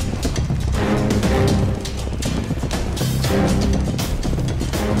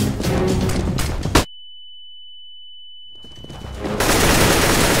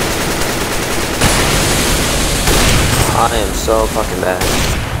 I am so fucking bad.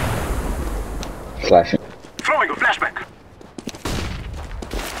 Flashing. Throwing a flashback.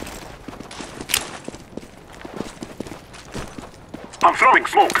 I'm throwing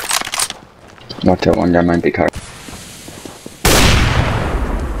smoke. Watch out, one guy might be car.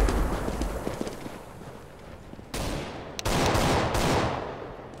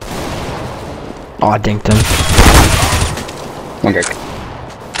 Oh, I dinked him. Okay.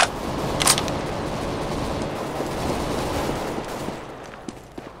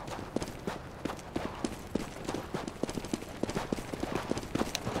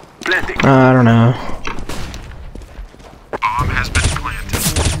 Planting. I don't know. Bomb has been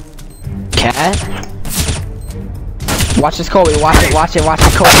planted. Cat? Watch this, Kobe. Watch it, Kobe.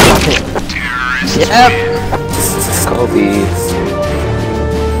 Watch it. Terrorists. Yep. Kobe.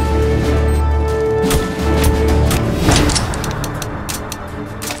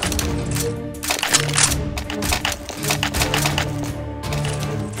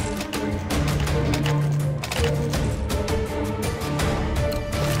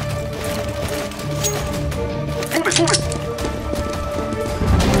 Move it.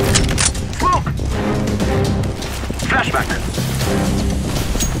 Smoke. Flashback.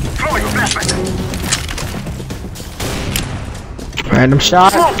 Throwing a flashback. Random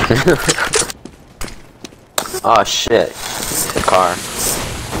shot. Oh shit. The car.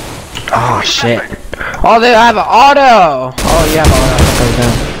 Oh shit. Oh, they have an auto. Oh, you have auto.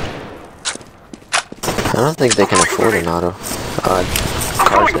 I don't think they can afford an auto. I'm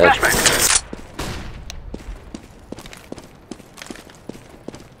Car's throwing a dead. flashback.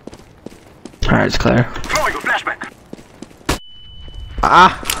 Alright, it's clear. Throwing a flashback.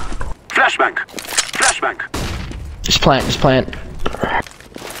 Ah. Flashback. Flashback. Just plant.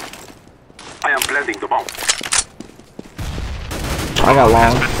 I am planting the bomb. I got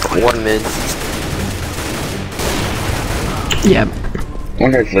long. One mid. Yep.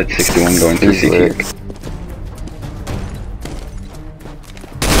 One guy's like 61 going through He's lit. CT.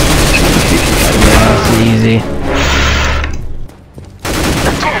 That's easy.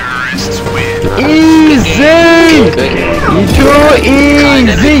 Terrorists win. Easy! Good. You too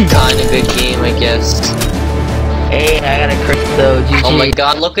easy! Kinda good game, I guess. Hey, I got a crypto. GG. Oh my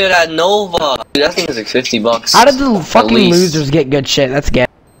god, look at that Nova! Dude, that thing is like $50. How did the fucking least. losers get good shit? That's gay.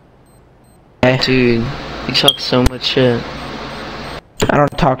 Dude, you talk so much shit. I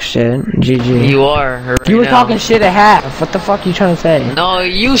don't talk shit. GG. You are. Right You were now. talking shit at half. What the fuck you trying to say? No,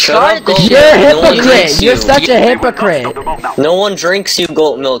 you Shut started up, the Goat shit. You're a No one hypocrite. drinks You're you. such a hypocrite. No one drinks you,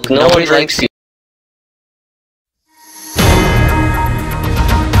 goat milk. No Nobody one drinks you.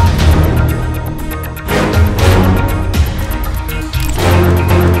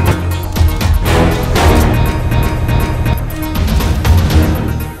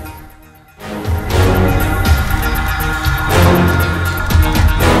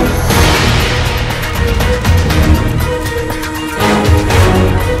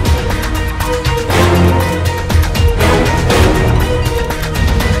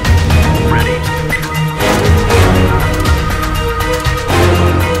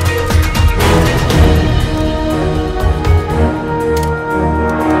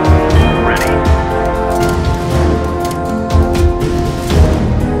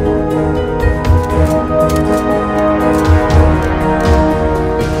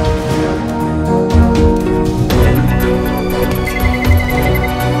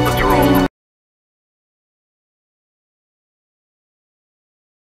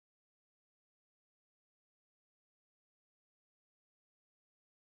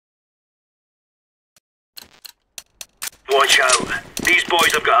 Watch out. These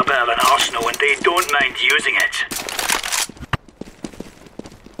boys have got a bit of an arsenal and they don't mind using it.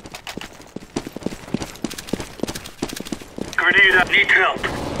 Grenade, I need help.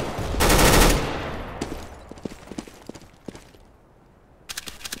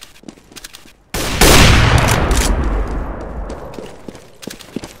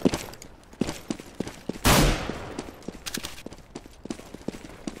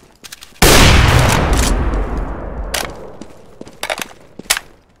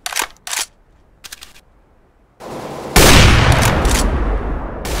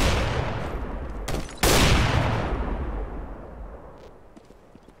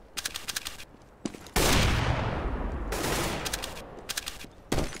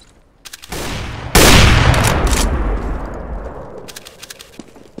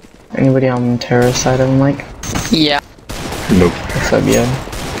 Anybody on terrorist side of the mic? Yeah. Nope. What's up, yo?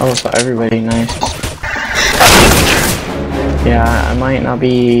 Oh, so everybody nice. Yeah, I might not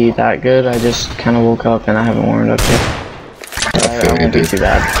be that good, I just kinda woke up and I haven't warmed up yet. I won't be too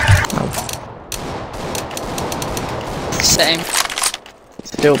bad. Same.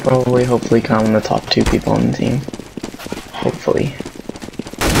 Still probably, hopefully come the top 2 people on the team. Hopefully.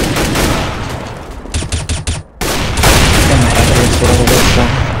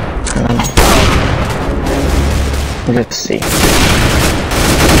 Let's see. I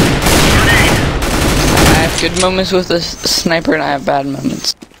have good moments with the sniper and I have bad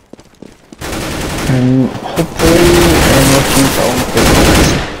moments. And hopefully I'm looking for all good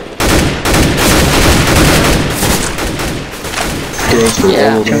moments.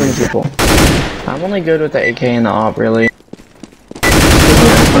 Yeah. Too many people. I'm only good with the AK and the AWP, really.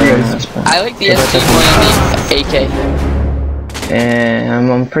 I like the SG more than the AK.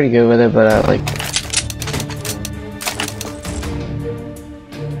 And I'm pretty good with it, but I like.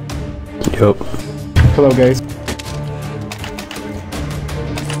 Yup. Hello, guys.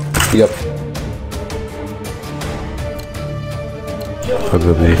 Yep. I'll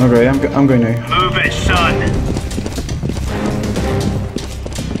go B. Alright, I'm going now. Move it, son.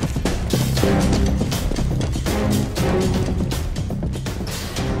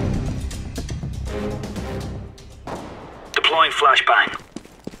 Deploying flashbang.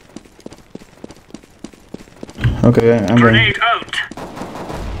 Okay, I'm going. Grenade out.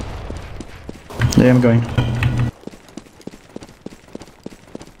 Yeah, I'm going.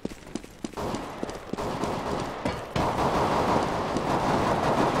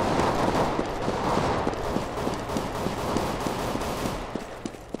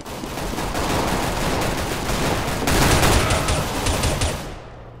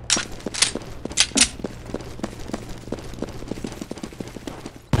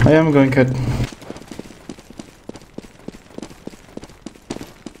 I am going, kid.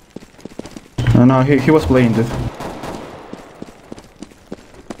 Oh no, he was playing it.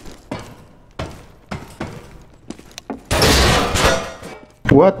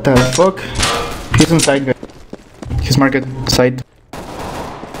 What the fuck? He's inside, guys. He's market side.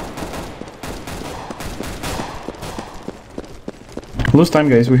 Lose time,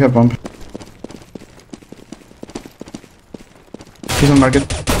 guys. We have bump. He's on market.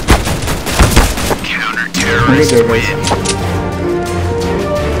 Counter-terrorist win.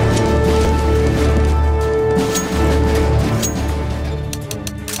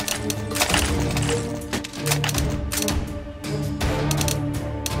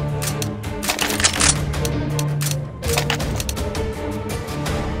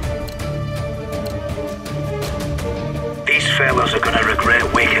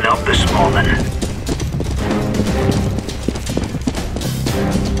 common.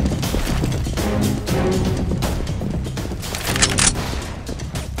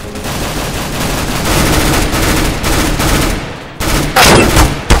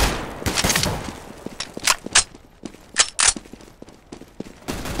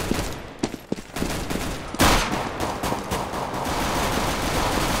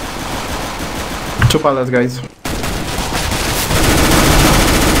 Two pallets, guys.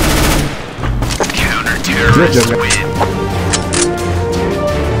 Counter-terrorists win.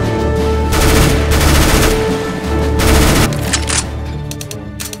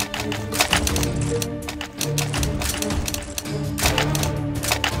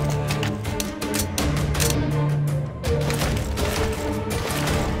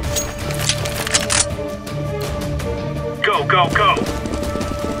 Go, go, go!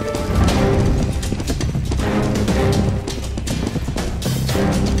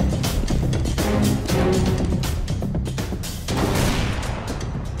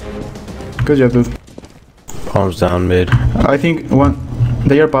 Good job, dude. Palms down mid. I think one.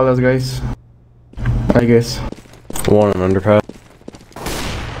 They are pallets, guys. I guess. One on underpass.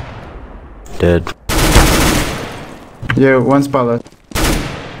 Dead. Yeah, one's pallet.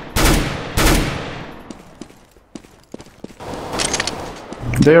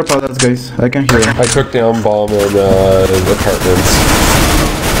 They are pallets, guys. I can hear them. I took down bomb in apartments.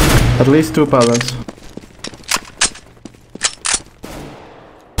 At least two pallets.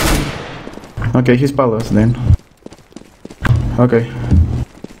 Okay, he's palace then. Okay.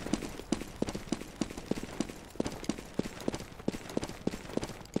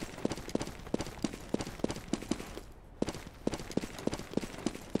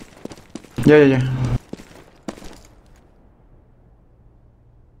 Yeah.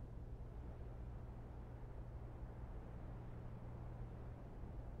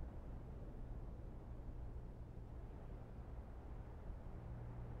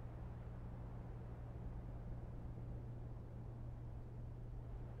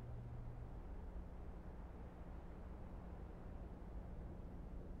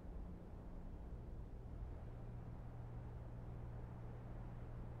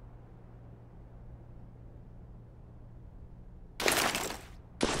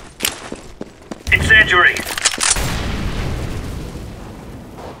 Incendiary!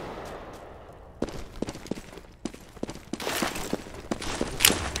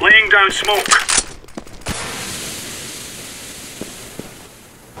 Laying down smoke.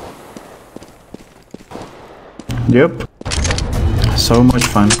 Yep. So much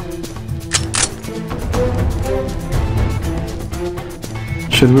fun.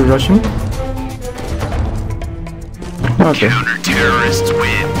 Should we rush him? Okay. Counter-terrorists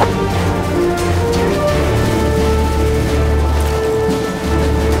win.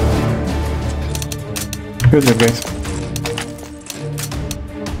 Good job, guys.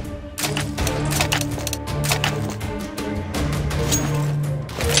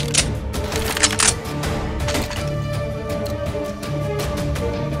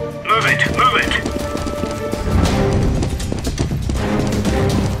 Move it, move it.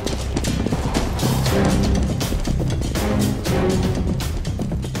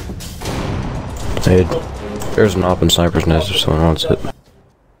 Hey, there's an op in Sniper's Nest if someone wants it.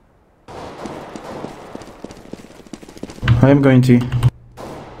 I am going to.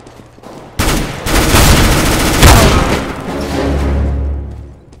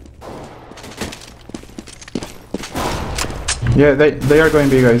 Yeah, they are going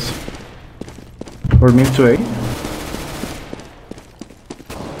B, guys. Or mid to A.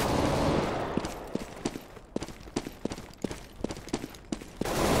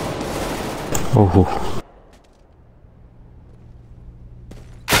 Oh.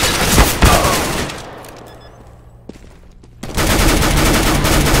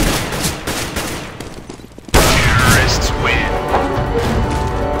 Terrorists win.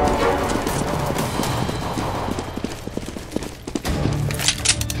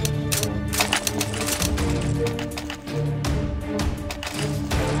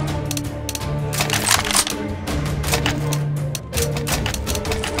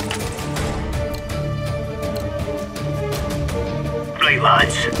 Play,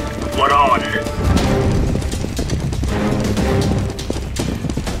 lads. We're on.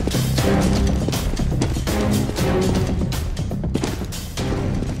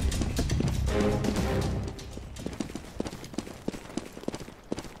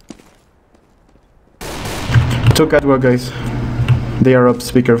 Two catwalk, guys. They are up,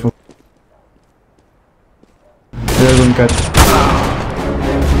 be careful. They are going cat.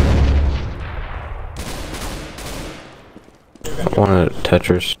 One at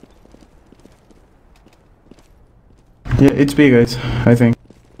Tetris. Yeah, it's B, guys, I think.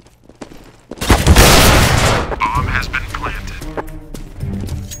 Bomb has been planted.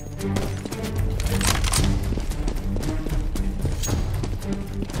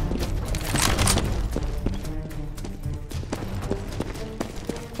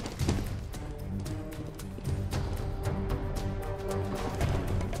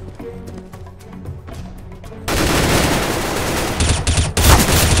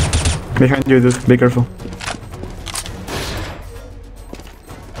 Behind you, dude. Be careful.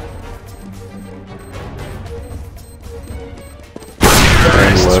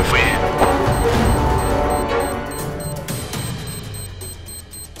 Left.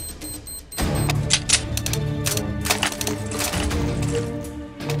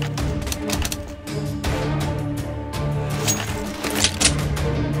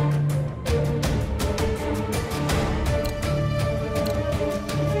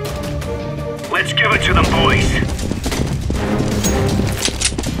 Let's give it to them, boys.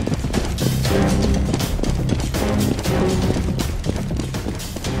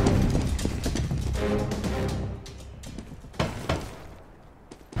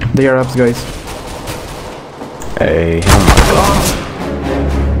 They are ups, guys. Hey,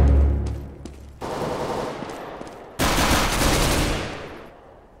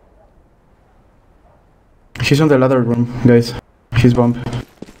 She's on the ladder room, guys. She's bomb.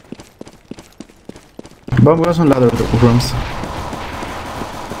 Bomb was on ladder rooms.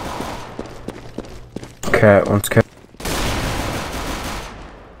 cat, one's cat.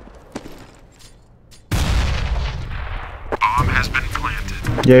 Bomb has been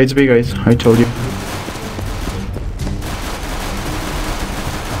planted. Yeah, it's B, guys. I told you.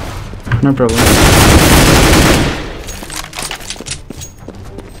 No problem.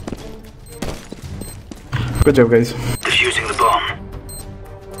 Good job, guys. Defusing the bomb.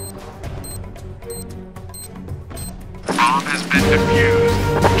 Bomb has been defused.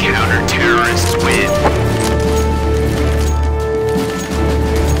 Counter-terrorists win.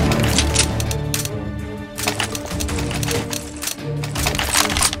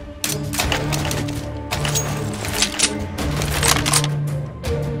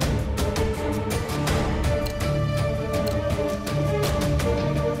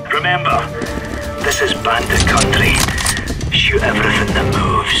 Remember, this is bandit country. Shoot everything that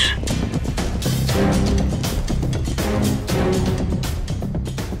moves.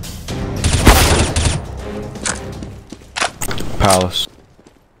 Palace.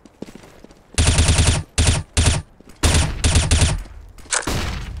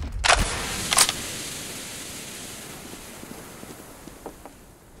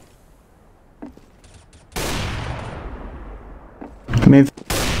 Mid.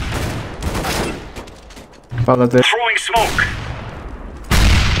 Palace there. Throwing smoke.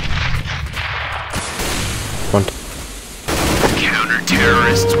 One.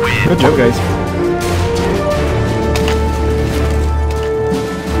 Counter-terrorists win. Good job, guys.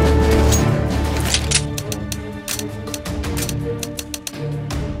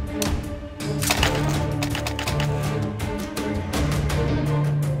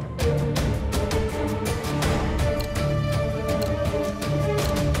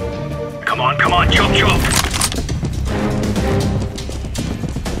 Come on, chop chop.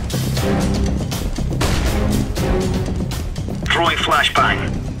 Throwing flashbang.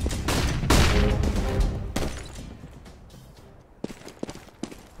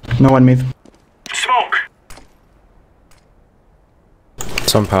 No one mid. Smoke.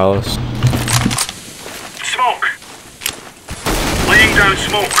 Some palace. Smoke. Laying down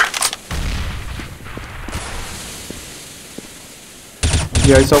smoke.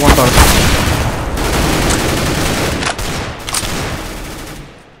 Yeah, I saw one palace.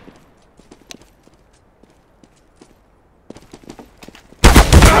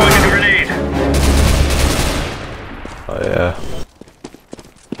 Throwing a grenade. Oh yeah.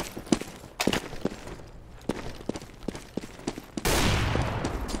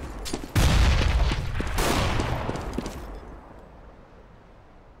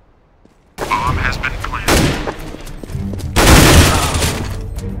 Bomb has been planted.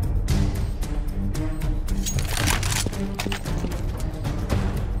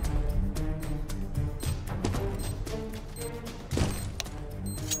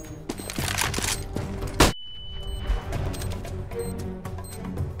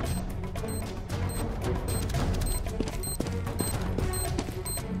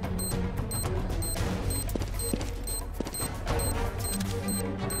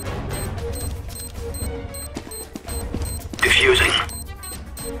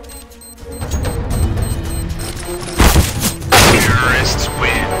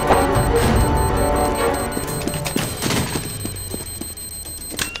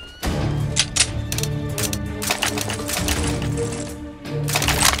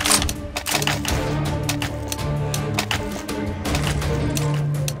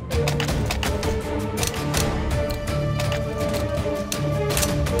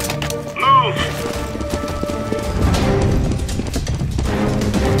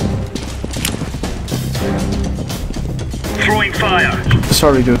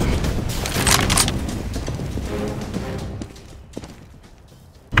 Sorry, dude.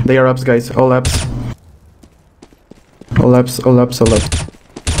 They are ups, guys. All ups. All ups, all ups, all ups.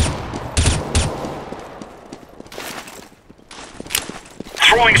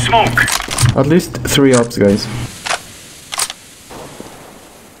 Throwing smoke. At least 3 ups, guys.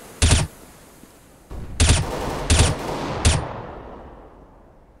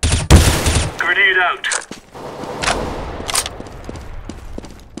 Grenade out.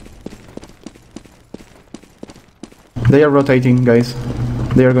 They are rotating, guys.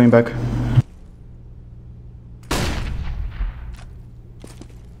 They are going back.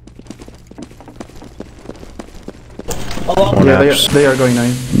 Yeah, they are going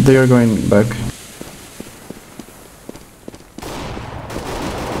now. They are going back.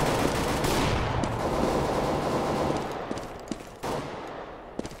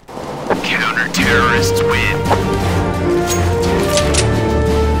 Counter-terrorists win.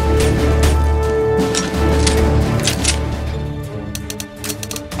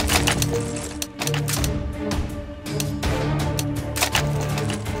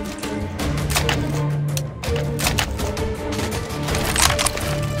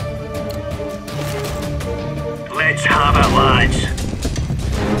 Let's have it, lads.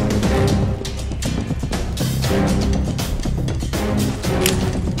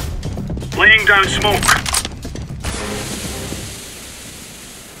 Laying down smoke.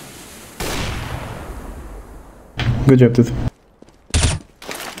 Good job, dude.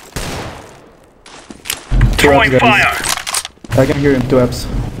 Throwing fire. I can hear him. 2 apps.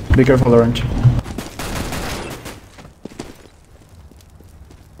 Be careful, Orange.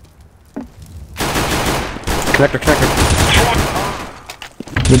 Connector, connector.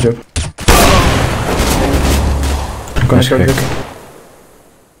 Good job. Connector, kick. good.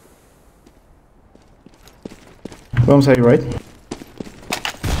 Bomb side, right?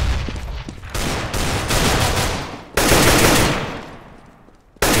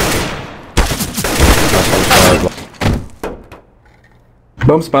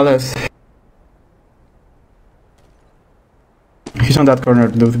 Bombs palace. He's on that corner,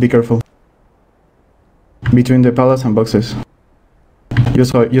 dude. Be careful. Between the palace and boxes. You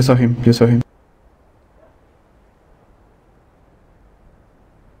saw him. You saw him.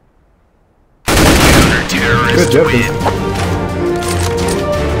 Good job, dude.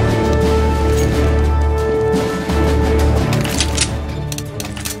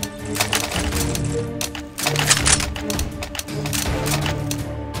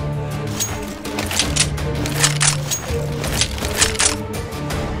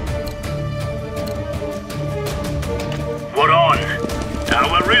 We're on.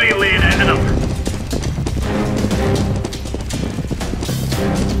 We're really laying into them.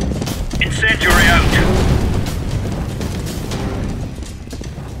 Incendiary out.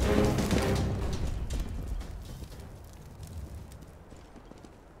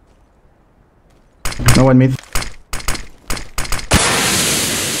 No one mid.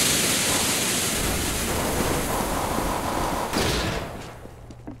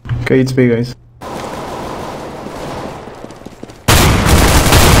 Okay, it's B, guys.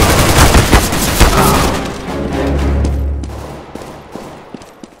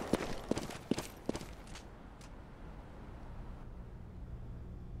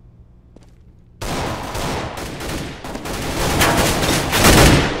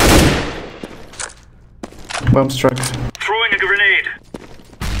 Bomb struck. Throwing a grenade.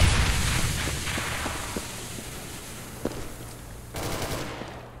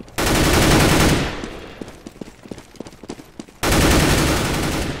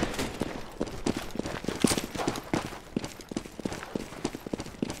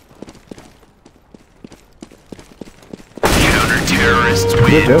 Counter-terrorists win.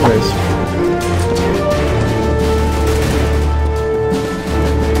 Good job, guys.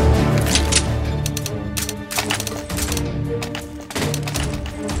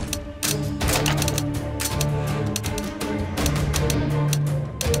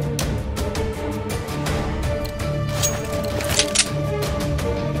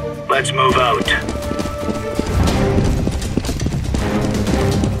 Let's move out.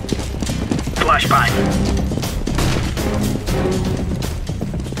 Flashbang.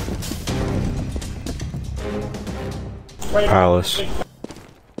 Palace.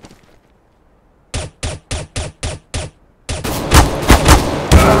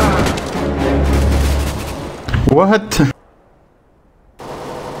 What?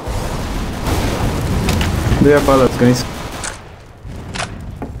 They are palace, guys.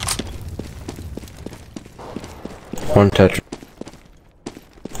 One Tetra.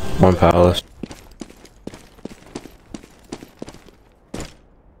 One Palace.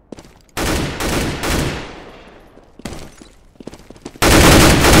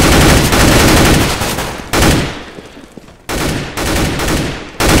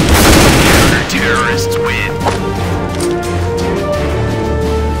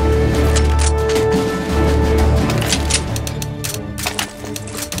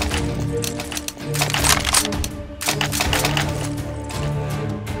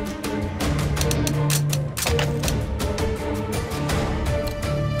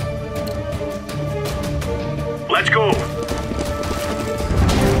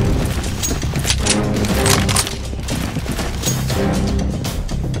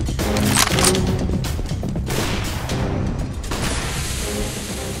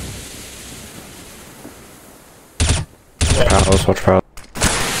 Palace, watch Palace.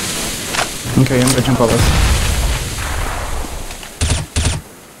 Okay, I'm reaching Palace.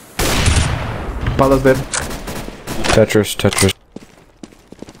 Palace dead. Tetris, Tetris.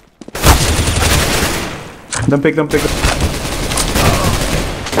 Don't pick.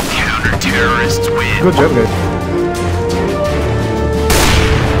 Counter-terrorists win. Good job, guys.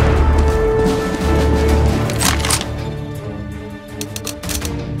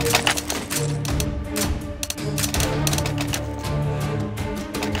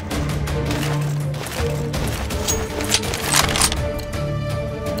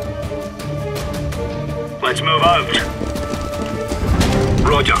 Let's move out.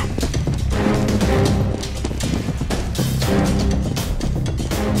 Roger.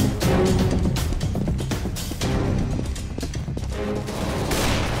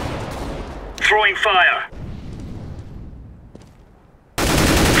 Throwing fire.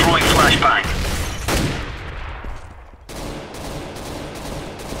 Throwing flashbang.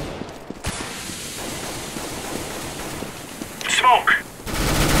 Smoke.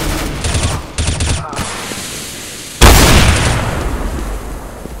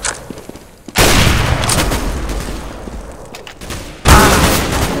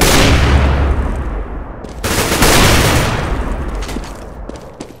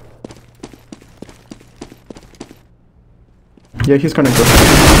 Yeah, he's connected.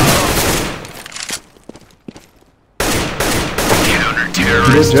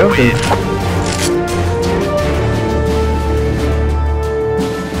 Counter-terrorists Good job, win. dude.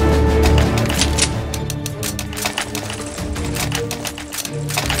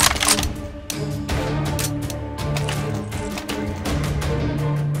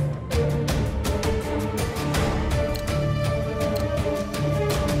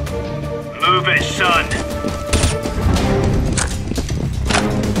 Move it, son.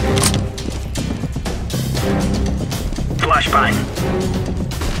 Flashbang.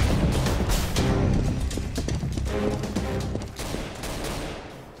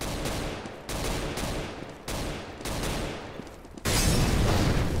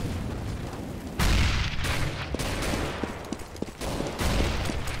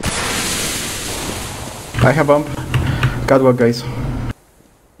 I have bump. Catwalk, guys.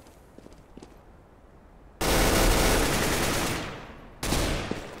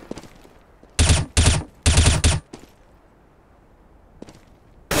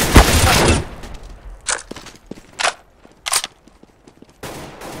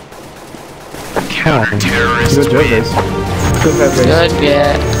 Counter-terrorists Good job, win. guys. Good half, guys. Good,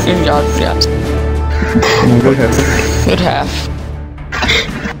 yeah. Good job, yeah. Good half. Good half.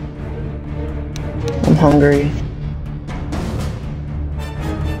 I'm hungry.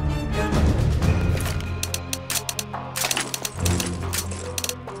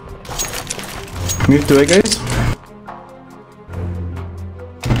 Move to A, guys.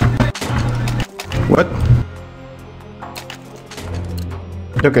 What?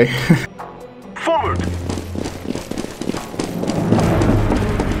 Okay. Forward.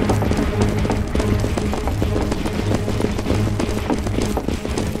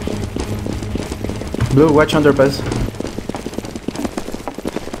 Blue, watch underpass.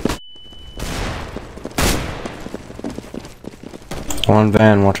 One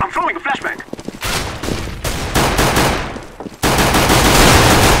van, watch. I'm throwing a flashbang.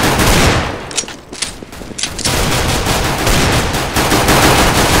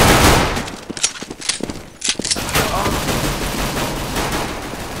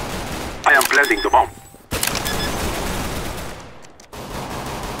 I am planting the bomb.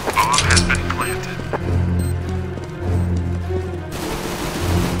 Bomb has been planted.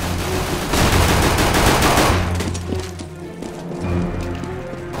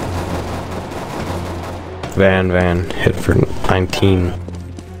 Van, hit for 19.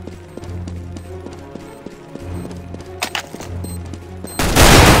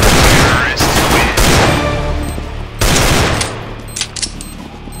 Terrorists win.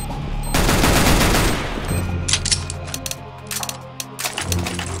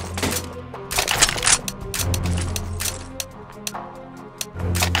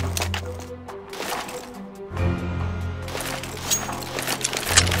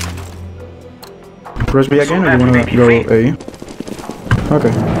 Rush B again, or you wanna go A?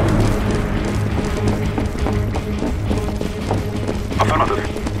 Okay. Affirmative.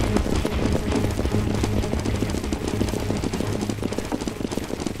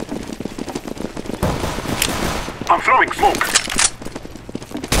 I'm throwing smoke.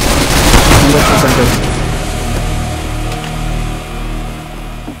 Left and center.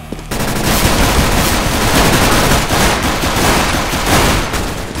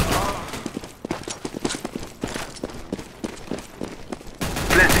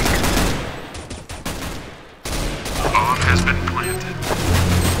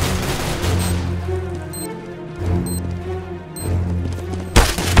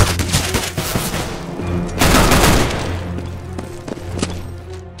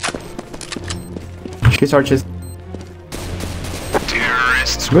 His arches.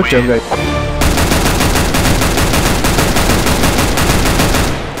 Terrorists Good job, guys.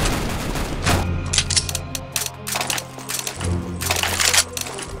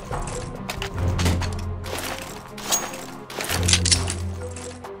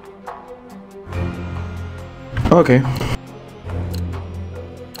 Okay.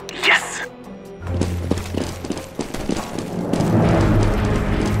 Yes!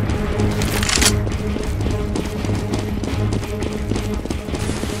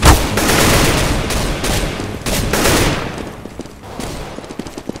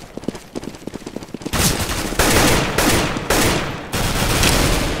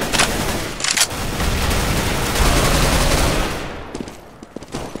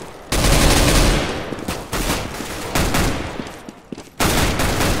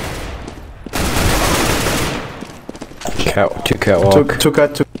 Two catwalk. Two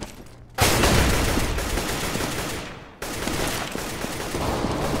cat, two.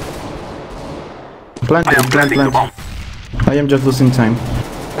 Plant, plant. I am just losing time. Bomb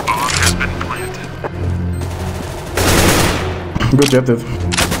has been planted. Good job, dude.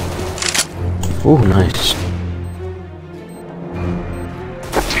 Ooh, nice.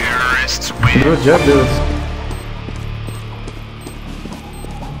 Terrorists win. Good job, dude.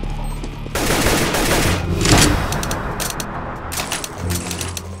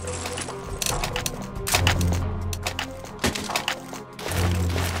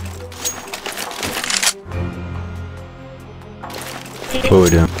 What are we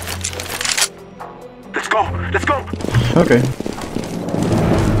doing? Let's go! Let's go! Okay.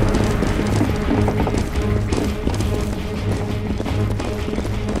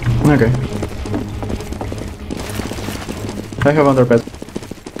 Okay. I have underpass.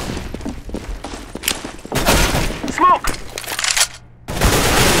 Smoke!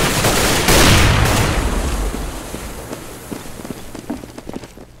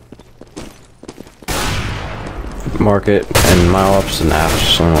 Market and mile ups and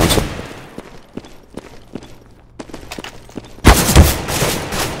apps. Someone wants to.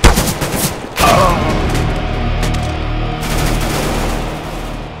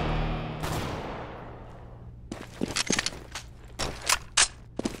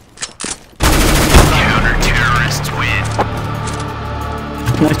 Counter-terrorists win.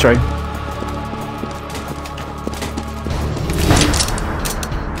 Nice try.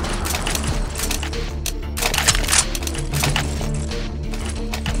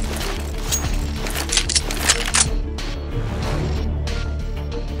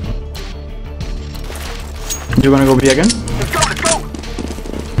 You wanna go B again? Let's go! Let's go!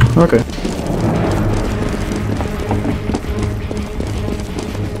 Okay.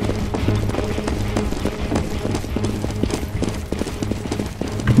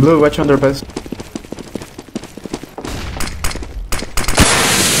 Blue, watch underpass.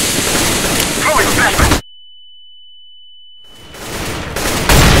 Throwing flashbang!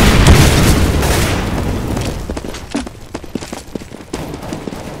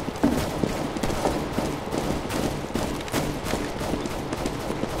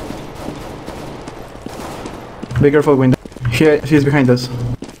 Be careful, window. He's behind us.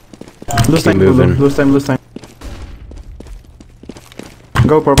 Lose time, moving. lose time, lose time.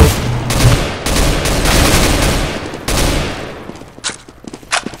 Go purple.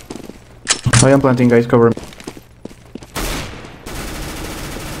 I am planting, guys, cover me.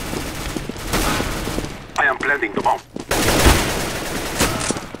 I am planting the bomb.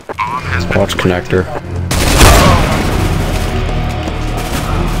 Watch connector.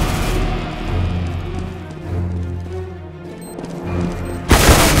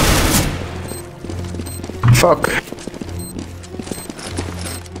 Fuck.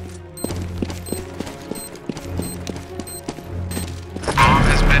 Bomb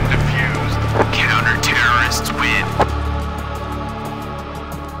has been defused. Counter-terrorists win.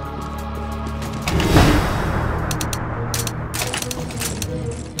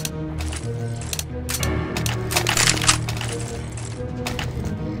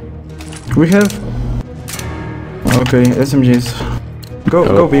 We have... Okay, SMGs.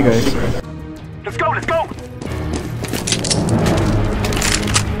 Go B, guys. Let's go! Let's go!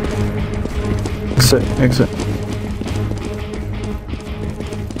 Exit.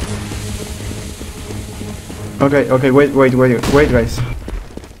 Okay, wait, guys.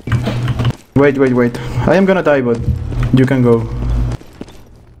 Wait. I am gonna die, but you can go.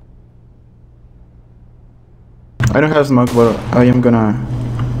 I don't have smoke, but I am gonna...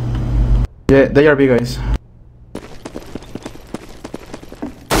 Yeah, they are big, guys.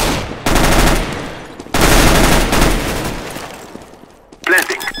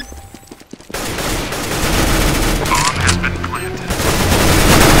 Planting.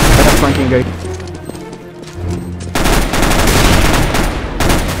 guys.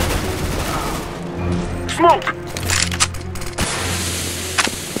 Smoke!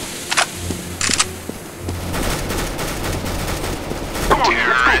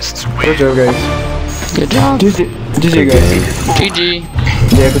 Terrorists win. Good job, guys. Good job. GG, guys. GG.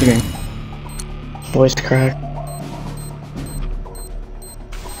 Yeah, good game. Voice crack.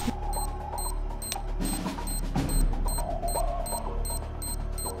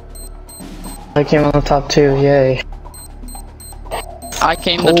 I came on the top 2, yay. I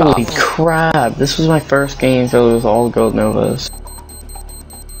came the top. Holy crap, this was my first game filled with all gold novas.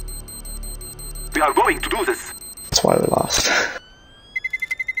 We are going to do this. That's why we lost.